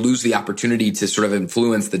may lose the opportunity to sort of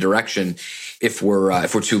influence the direction if we're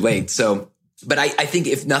too late. So, but I think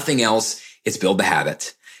if nothing else, it's build the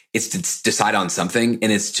habit. It's to decide on something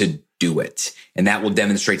and it's to do it. And that will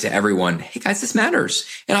demonstrate to everyone, hey guys, this matters.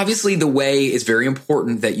 And obviously the way is very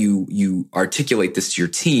important that you articulate this to your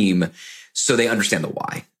team so they understand the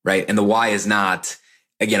why. right? And the why is not,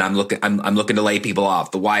 again, I'm looking to lay people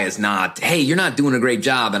off. The why is not, hey, you're not doing a great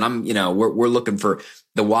job. And we're looking for,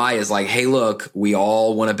 the why is like, hey, look, we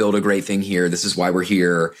all want to build a great thing here. This is why we're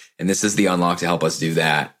here. And this is the unlock to help us do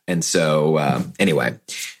that. And so anyway,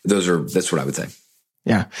 that's what I would say.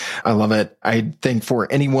 Yeah, I love it. I think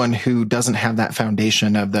for anyone who doesn't have that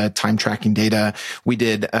foundation of the time tracking data, we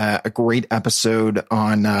did a great episode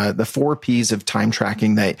on the 4 Ps of time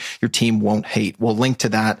tracking that your team won't hate. We'll link to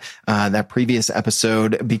that previous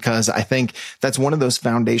episode, because I think that's one of those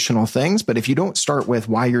foundational things. But if you don't start with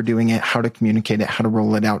why you're doing it, how to communicate it, how to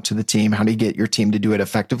roll it out to the team, how to get your team to do it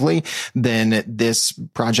effectively, then this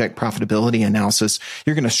project profitability analysis,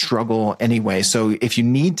 you're going to struggle anyway. So if you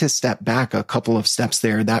need to step back a couple of steps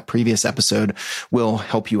there, that previous episode will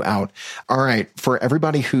help you out. All right. For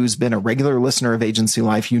everybody who's been a regular listener of Agency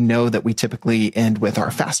Life, you know that we typically end with our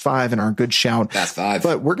Fast Five and our Good Shout. Fast Five.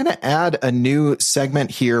 But we're going to add a new segment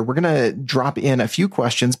here. We're going to drop in a few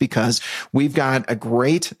questions because we've got a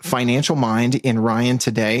great financial mind in Ryan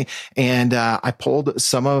today. And I pulled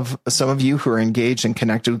some of you who are engaged and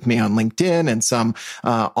connected with me on LinkedIn and some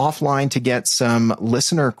offline to get some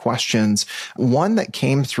listener questions. One that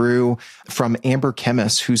came through from Amber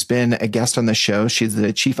Chemist, who's been a guest on the show. She's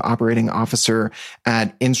the Chief Operating Officer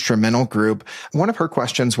at Instrumental Group. One of her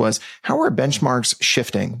questions was, how are benchmarks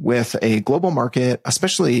shifting with a global market,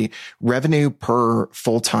 especially revenue per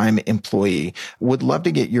full-time employee? Would love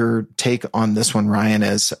to get your take on this one, Ryan,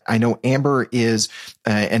 as I know Amber is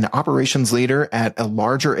an operations leader at a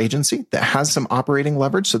larger agency that has some operating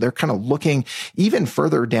leverage. So they're kind of looking even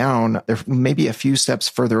further down, they're maybe a few steps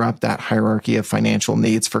further up that hierarchy of financial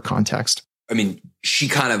needs for context. I mean, she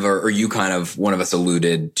kind of, or you kind of, one of us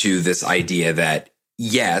alluded to this idea that,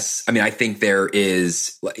 yes, I mean, I think there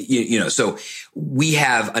is, so we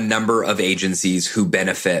have a number of agencies who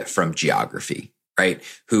benefit from geography, right?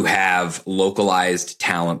 Who have localized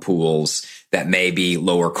talent pools that may be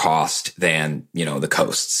lower cost than, the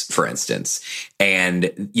coasts, for instance.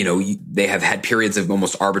 And, they have had periods of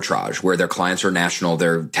almost arbitrage where their clients are national,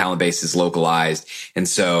 their talent base is localized. And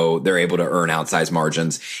so they're able to earn outsized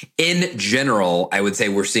margins. In general, I would say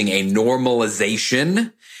we're seeing a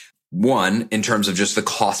normalization, one, in terms of just the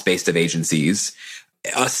cost base of agencies,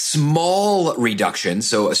 a small reduction.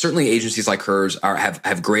 So certainly agencies like hers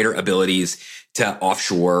have greater abilities to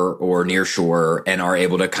offshore or nearshore and are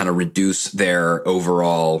able to kind of reduce their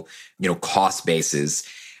overall, cost bases.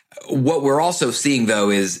 What we're also seeing though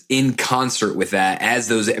is in concert with that, as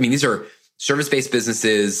these are service-based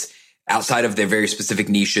businesses outside of their very specific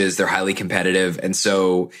niches. They're highly competitive. And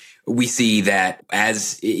so we see that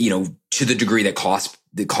as, to the degree that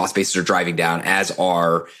the cost bases are driving down, as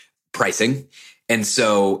are pricing. And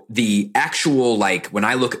so the actual, when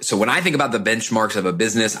I think about the benchmarks of a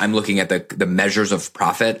business, I'm looking at the measures of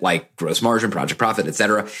profit, like gross margin, project profit, et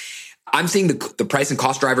cetera. I'm seeing the price and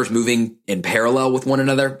cost drivers moving in parallel with one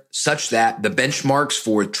another, such that the benchmarks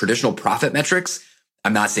for traditional profit metrics,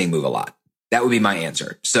 I'm not seeing move a lot. That would be my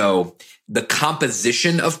answer. So the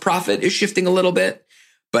composition of profit is shifting a little bit,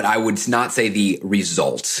 but I would not say the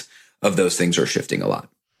results of those things are shifting a lot.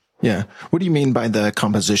 Yeah. What do you mean by the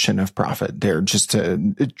composition of profit there? Just to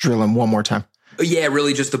drill in one more time. Yeah,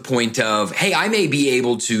 really just the point of, hey, I may be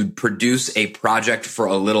able to produce a project for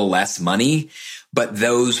a little less money, but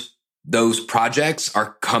those projects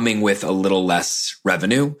are coming with a little less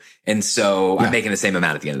revenue. And so I'm making the same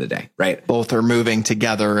amount at the end of the day, right? Both are moving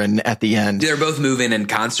together and at the end. They're both moving in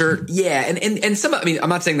concert. Yeah. And some, I'm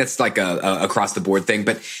not saying that's like a across the board thing,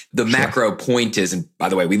 but the macro point is, and by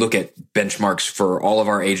the way, we look at benchmarks for all of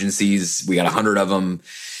our agencies. We got 100 of them,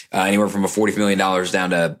 anywhere from $40 million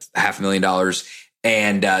down to $500,000.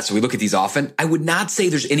 And so we look at these often. I would not say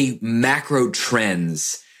there's any macro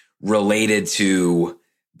trends related to,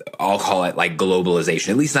 I'll call it like globalization,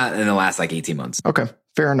 at least not in the last 18 months. Okay.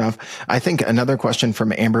 Fair enough. I think another question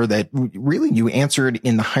from Amber that really you answered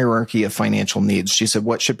in the hierarchy of financial needs. She said,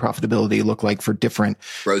 what should profitability look like for different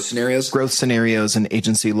growth scenarios and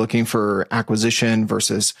agency looking for acquisition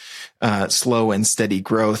versus slow and steady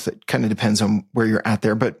growth? It kind of depends on where you're at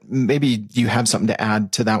there, but maybe you have something to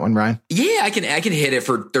add to that one, Ryan? Yeah, I can hit it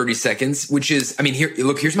for 30 seconds, which is,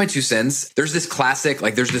 here's my 2 cents. There's this classic,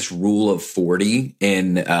 there's this rule of 40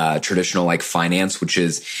 in traditional finance, which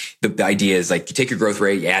is the idea is you take your growth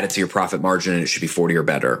rate, you add it to your profit margin, and it should be 40 or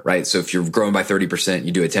better, right? So if you're growing by 30%,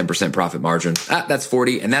 you do a 10% profit margin. That's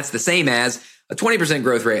 40. And that's the same as a 20%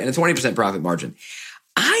 growth rate and a 20% profit margin.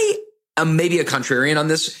 I am maybe a contrarian on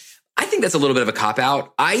this. I think that's a little bit of a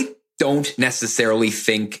cop-out. I don't necessarily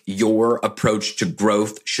think your approach to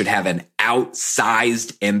growth should have an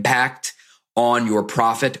outsized impact on your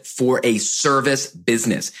profit for a service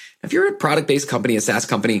business. If you're a product-based company, a SaaS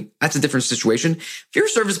company, that's a different situation. If you're a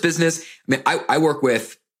service business, I work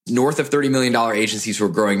with north of $30 million agencies who are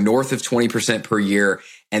growing north of 20% per year.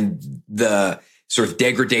 And the sort of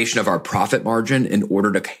degradation of our profit margin in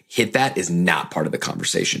order to hit that is not part of the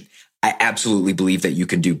conversation. I absolutely believe that you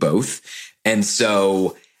can do both. And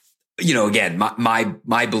so, again,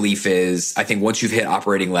 my belief is I think once you've hit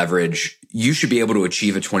operating leverage, you should be able to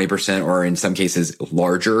achieve a 20% or in some cases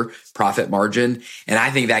larger profit margin. And I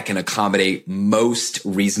think that can accommodate most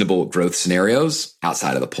reasonable growth scenarios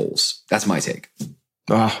outside of the polls. That's my take.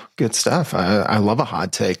 Oh, good stuff. I love a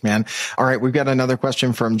hot take, man. All right. We've got another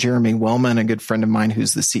question from Jeremy Wellman, a good friend of mine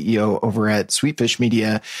who's the CEO over at Sweetfish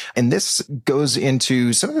Media. And this goes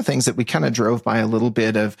into some of the things that we kind of drove by a little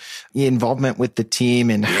bit of involvement with the team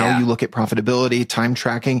and how you look at profitability, time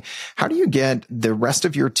tracking. How do you get the rest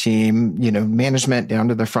of your team, management down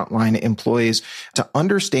to the frontline employees to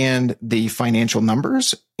understand the financial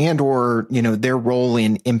numbers and or, their role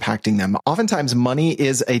in impacting them? Oftentimes money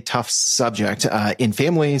is a tough subject in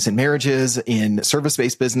families and marriages, in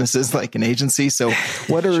service-based businesses like an agency. So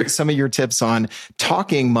what are some of your tips on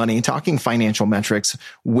talking money, talking financial metrics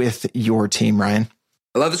with your team, Ryan?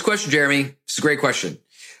 I love this question, Jeremy. It's a great question.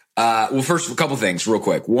 Well, first, a couple things real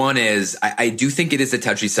quick. One is I do think it is a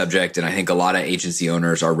touchy subject, and I think a lot of agency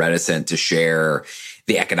owners are reticent to share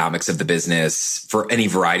the economics of the business for any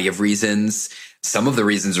variety of reasons. Some of the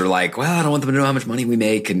reasons are like, well, I don't want them to know how much money we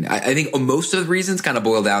make. And I think most of the reasons kind of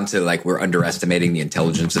boil down to like we're underestimating the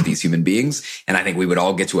intelligence of these human beings. And I think we would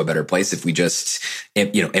all get to a better place if we just,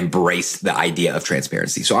 embrace the idea of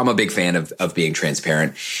transparency. So I'm a big fan of being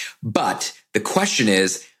transparent. But the question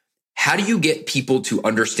is, how do you get people to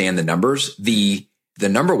understand the numbers? The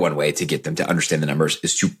number one way to get them to understand the numbers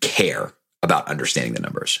is to care about understanding the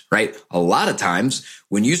numbers, right? A lot of times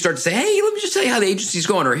when you start to say, hey, let me just tell you how the agency's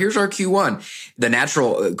going, or here's our Q1, the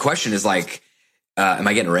natural question is like, am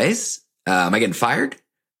I getting a raise? Am I getting fired?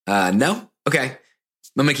 No? Okay.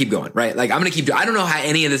 I'm going to keep going, right? Like I'm going to keep doing, I don't know how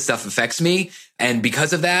any of this stuff affects me. And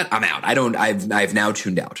because of that, I'm out. I've now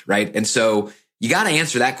tuned out, right? And so you got to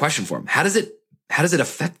answer that question for them. How does it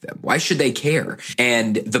affect them? Why should they care?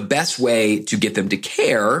 And the best way to get them to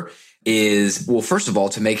care is, well, first of all,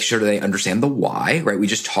 to make sure they understand the why, right? We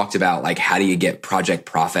just talked about like, how do you get project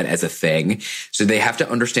profit as a thing? So they have to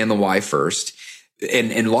understand the why first.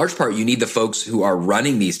 And in large part, you need the folks who are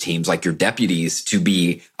running these teams, like your deputies, to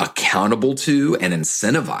be accountable to and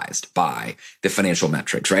incentivized by the financial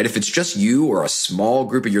metrics, right? If it's just you or a small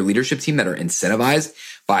group of your leadership team that are incentivized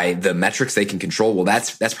by the metrics they can control, well,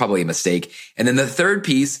 that's probably a mistake. And then the third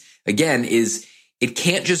piece, again, is it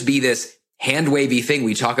can't just be this hand wavy thing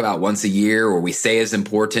we talk about once a year or we say is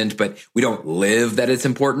important, but we don't live that it's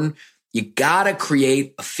important. You got to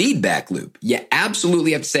create a feedback loop. You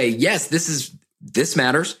absolutely have to say, yes, this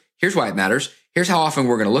matters. Here's why it matters. Here's how often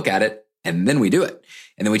we're going to look at it. And then we do it.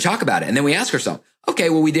 And then we talk about it. And then we ask ourselves, okay,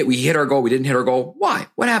 well, we hit our goal. We didn't hit our goal. Why?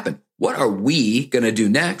 What happened? What are we going to do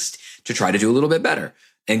next to try to do a little bit better?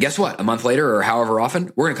 And guess what? A month later or however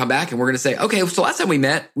often, we're going to come back and we're going to say, okay, so last time we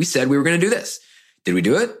met, we said we were going to do this. Did we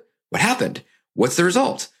do it? What happened? What's the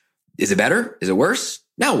result? Is it better? Is it worse?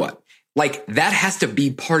 Now what? Like that has to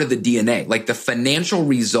be part of the DNA. Like the financial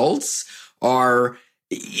results are,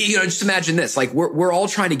 just imagine this, like we're all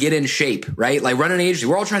trying to get in shape, right? Like run an agency.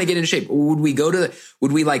 We're all trying to get in shape. Would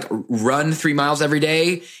we like run 3 miles every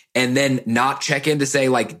day and then not check in to say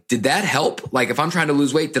like, did that help? Like if I'm trying to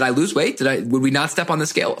lose weight, did I lose weight? Would we not step on the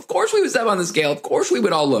scale? Of course we would step on the scale. Of course we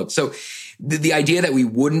would all look. So the idea that we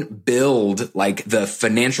wouldn't build like the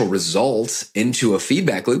financial results into a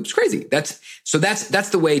feedback loop is crazy. That's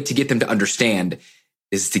the way to get them to understand,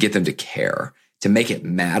 is to get them to care, to make it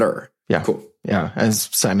matter. Yeah. Cool. Yeah. As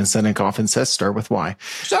Simon Sinek often says, start with why.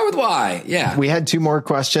 Start with why. Yeah. We had 2 more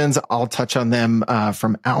questions. I'll touch on them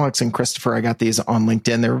from Alex and Christopher. I got these on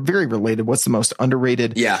LinkedIn. They're very related. What's the most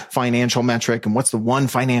underrated financial metric? And what's the one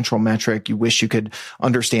financial metric you wish you could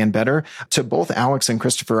understand better? To both Alex and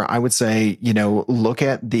Christopher, I would say, look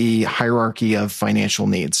at the hierarchy of financial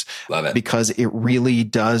needs. Love it. Because it really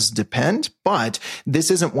does depend. But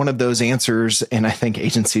this isn't one of those answers. And I think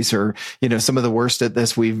agencies are, some of the worst at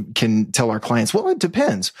this. We can tell our clients, well, it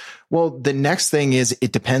depends. Well, the next thing is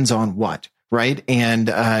it depends on what, right? And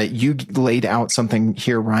you laid out something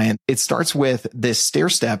here, Ryan. It starts with this stair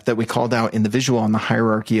step that we called out in the visual on the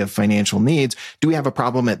hierarchy of financial needs. Do we have a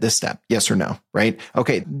problem at this step? Yes or no, right?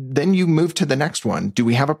 Okay. Then you move to the next one. Do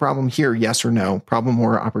we have a problem here? Yes or no? Problem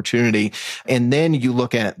or opportunity? And then you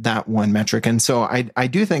look at that one metric. And so I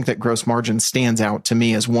do think that gross margin stands out to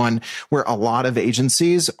me as one where a lot of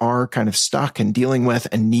agencies are kind of stuck and dealing with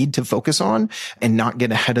and need to focus on and not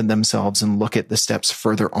get ahead of themselves and look at the steps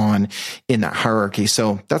further on in that hierarchy.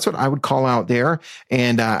 So that's what I would call out there.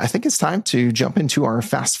 And I think it's time to jump into our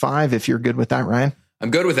Fast Five, if you're good with that, Ryan.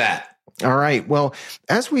 I'm good with that. All right. Well,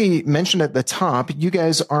 as we mentioned at the top, you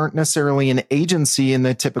guys aren't necessarily an agency in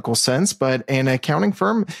the typical sense, but an accounting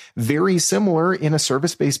firm, very similar in a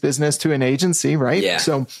service-based business to an agency, right? Yeah.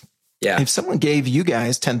 So if someone gave you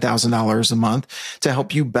guys $10,000 a month to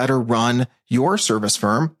help you better run your service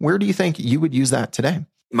firm, where do you think you would use that today?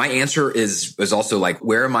 My answer is also like,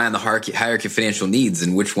 where am I on the hierarchy of financial needs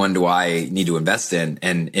and which one do I need to invest in?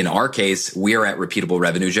 And in our case, we are at repeatable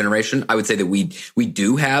revenue generation. I would say that we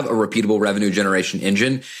do have a repeatable revenue generation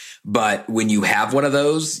engine. But when you have one of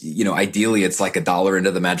those, ideally it's like $1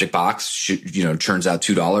 into the magic box, turns out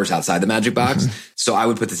 $2 outside the magic box. So I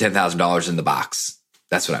would put the $10,000 in the box.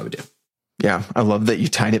 That's what I would do. Yeah, I love that you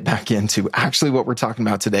tied it back into actually what we're talking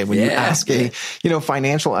about today. When you ask a,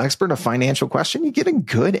 financial expert a financial question, you get a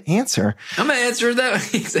good answer. I'm going to answer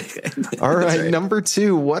that. Exactly. All right. Number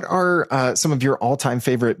 2, what are some of your all-time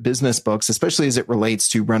favorite business books, especially as it relates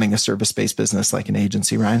to running a service-based business like an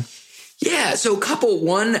agency, Ryan? Yeah. So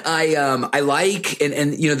one I like,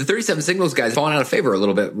 and the 37 Signals guys fallen out of favor a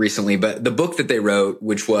little bit recently, but the book that they wrote,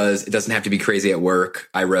 which was It Doesn't Have to Be Crazy at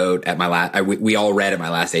Work, I wrote at my we all read at my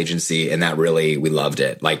last agency, and that really, we loved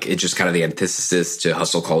it. Like, it's just kind of the antithesis to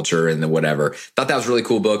hustle culture and the whatever. Thought that was a really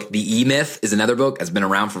cool book. The E-Myth is another book that's been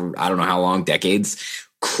around for I don't know how long, decades.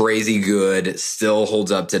 Crazy good, still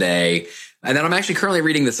holds up today. And then I'm actually currently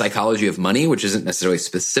reading The Psychology of Money, which isn't necessarily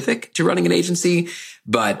specific to running an agency,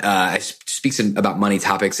 but it speaks about money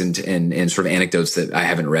topics and sort of anecdotes that I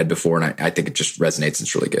haven't read before. And I think it just resonates and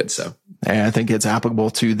it's really good. So I think it's applicable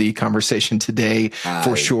to the conversation today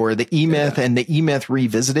for sure. The E-Myth and the E-Myth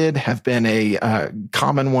Revisited have been a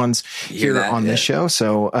common ones here on this show.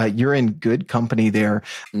 So you're in good company there.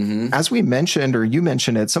 Mm-hmm. As we mentioned, or you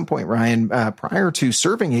mentioned at some point, Ryan, prior to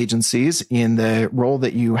serving agencies in the role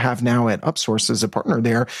that you have now at Upsource as a partner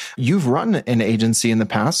there, you've run an agency in the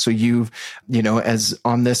past. So you've, as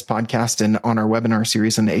on this podcast and on our webinar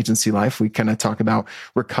series on Agency Life, we kind of talk about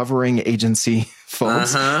recovering agency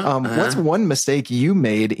folks. What's one mistake you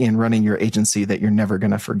made in running your agency that you're never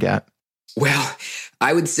going to forget? Well,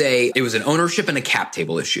 I would say it was an ownership and a cap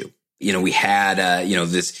table issue. We had,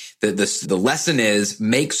 the lesson is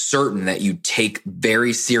make certain that you take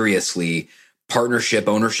very seriously partnership,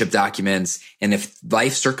 ownership documents. And if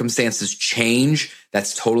life circumstances change,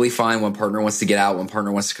 that's totally fine. One partner wants to get out, one partner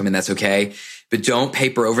wants to come in, that's okay. But don't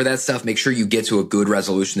paper over that stuff. Make sure you get to a good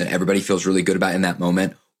resolution that everybody feels really good about in that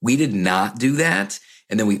moment. We did not do that.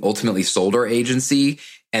 And then we ultimately sold our agency.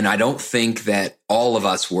 And I don't think that all of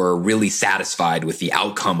us were really satisfied with the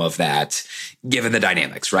outcome of that, given the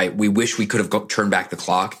dynamics, right? We wish we could have turned back the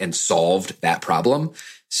clock and solved that problem.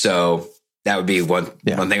 So that would be one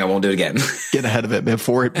thing I won't do again. Get ahead of it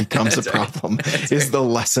before it becomes a problem is the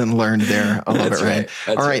lesson learned there. I love it, Ryan.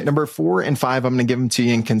 All right. Number 4 and 5, I'm going to give them to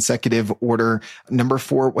you in consecutive order. Number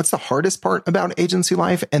 4, what's the hardest part about agency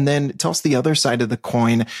life? And then tell us the other side of the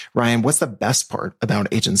coin, Ryan. What's the best part about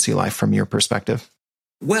agency life from your perspective?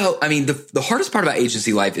 Well, I mean, the hardest part about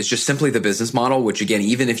agency life is just simply the business model, which again,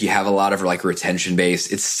 even if you have a lot of like retention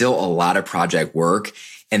base, it's still a lot of project work.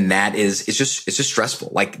 And that is, it's just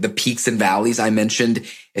stressful. Like the peaks and valleys I mentioned,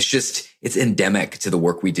 it's endemic to the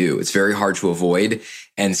work we do. It's very hard to avoid.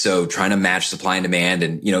 And so trying to match supply and demand.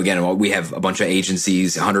 And, again, we have a bunch of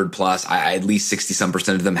agencies, 100 plus, at least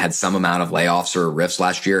 60% of them had some amount of layoffs or RIFs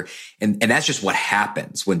last year. And that's just what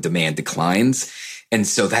happens when demand declines. And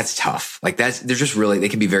so that's tough. Like they're just really, they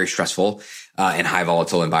can be very stressful, in high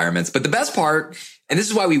volatile environments. But the best part, and this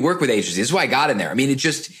is why we work with agencies, this is why I got in there. I mean,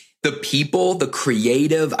 the people, the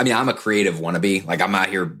creative, I'm a creative wannabe. Like I'm out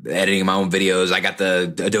here editing my own videos. I got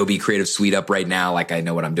the Adobe Creative Suite up right now. Like I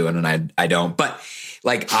know what I'm doing and I don't, but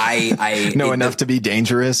like I know enough to be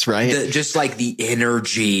dangerous, right? Just like the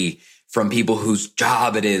energy from people whose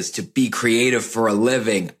job it is to be creative for a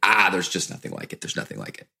living. There's just nothing like it. There's nothing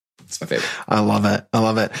like it. It's my favorite. I love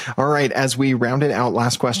it. All right. As we round it out,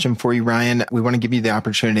 last question for you, Ryan. We want to give you the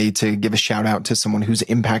opportunity to give a shout out to someone who's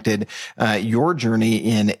impacted your journey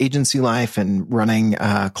in agency life and running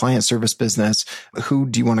a client service business. Who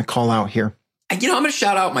do you want to call out here? I'm going to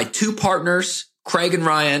shout out my 2 partners Craig and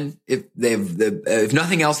Ryan, if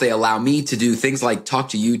nothing else, they allow me to do things like talk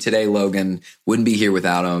to you today, Logan. Wouldn't be here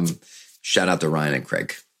without them. Shout out to Ryan and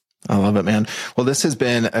Craig. I love it, man. Well, this has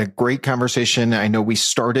been a great conversation. I know we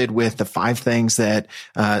started with the 5 things that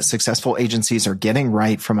successful agencies are getting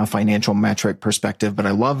right from a financial metric perspective, but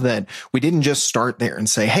I love that we didn't just start there and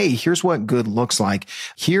say, hey, here's what good looks like.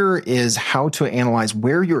 Here is how to analyze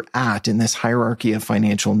where you're at in this hierarchy of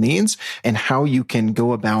financial needs and how you can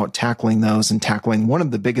go about tackling those and tackling one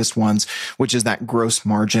of the biggest ones, which is that gross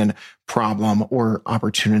margin problem or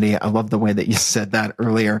opportunity. I love the way that you said that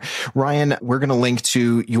earlier. Ryan, we're going to link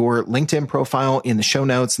to your LinkedIn profile in the show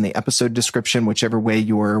notes and the episode description, whichever way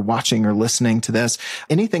you're watching or listening to this.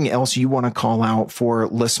 Anything else you want to call out for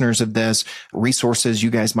listeners of this, resources you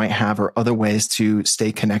guys might have, or other ways to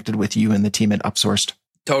stay connected with you and the team at Upsourced?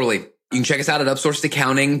 Totally. You can check us out at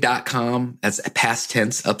upsourcedaccounting.com. That's past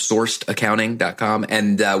tense, upsourcedaccounting.com.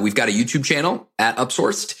 And we've got a YouTube channel at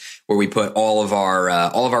Upsourced, where we put all of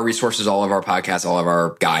our resources, all of our podcasts, all of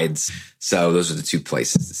our guides. So those are the 2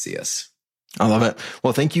 places to see us. I love it.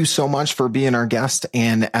 Well, thank you so much for being our guest.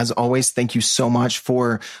 And as always, thank you so much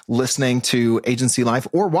for listening to Agency Life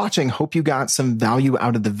or watching. Hope you got some value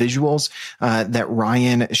out of the visuals that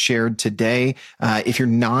Ryan shared today. If you're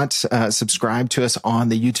not subscribed to us on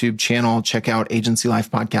the YouTube channel, check out Agency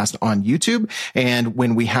Life Podcast on YouTube. And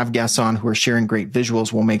when we have guests on who are sharing great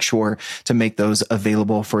visuals, we'll make sure to make those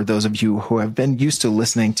available for those of you who have been used to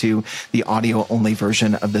listening to the audio only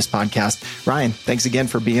version of this podcast. Ryan, thanks again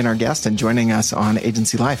for being our guest and joining us on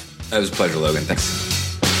Agency Life. It was a pleasure, Logan. Thanks.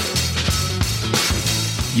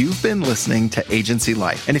 You've been listening to Agency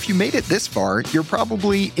Life. And if you made it this far, you're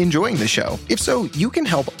probably enjoying the show. If so, you can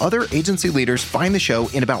help other agency leaders find the show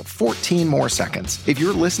in about 14 more seconds. If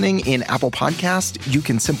you're listening in Apple Podcast, you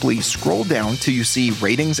can simply scroll down till you see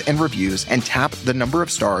ratings and reviews and tap the number of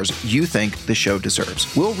stars you think the show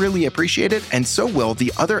deserves. We'll really appreciate it, and so will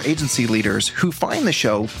the other agency leaders who find the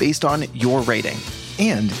show based on your rating.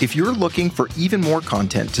 And if you're looking for even more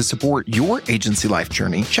content to support your agency life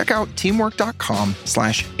journey, check out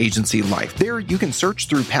teamwork.com/agency life. There you can search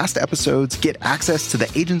through past episodes, get access to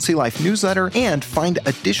the Agency Life newsletter, and find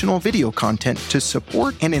additional video content to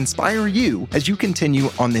support and inspire you as you continue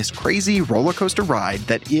on this crazy roller coaster ride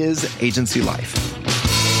that is Agency Life.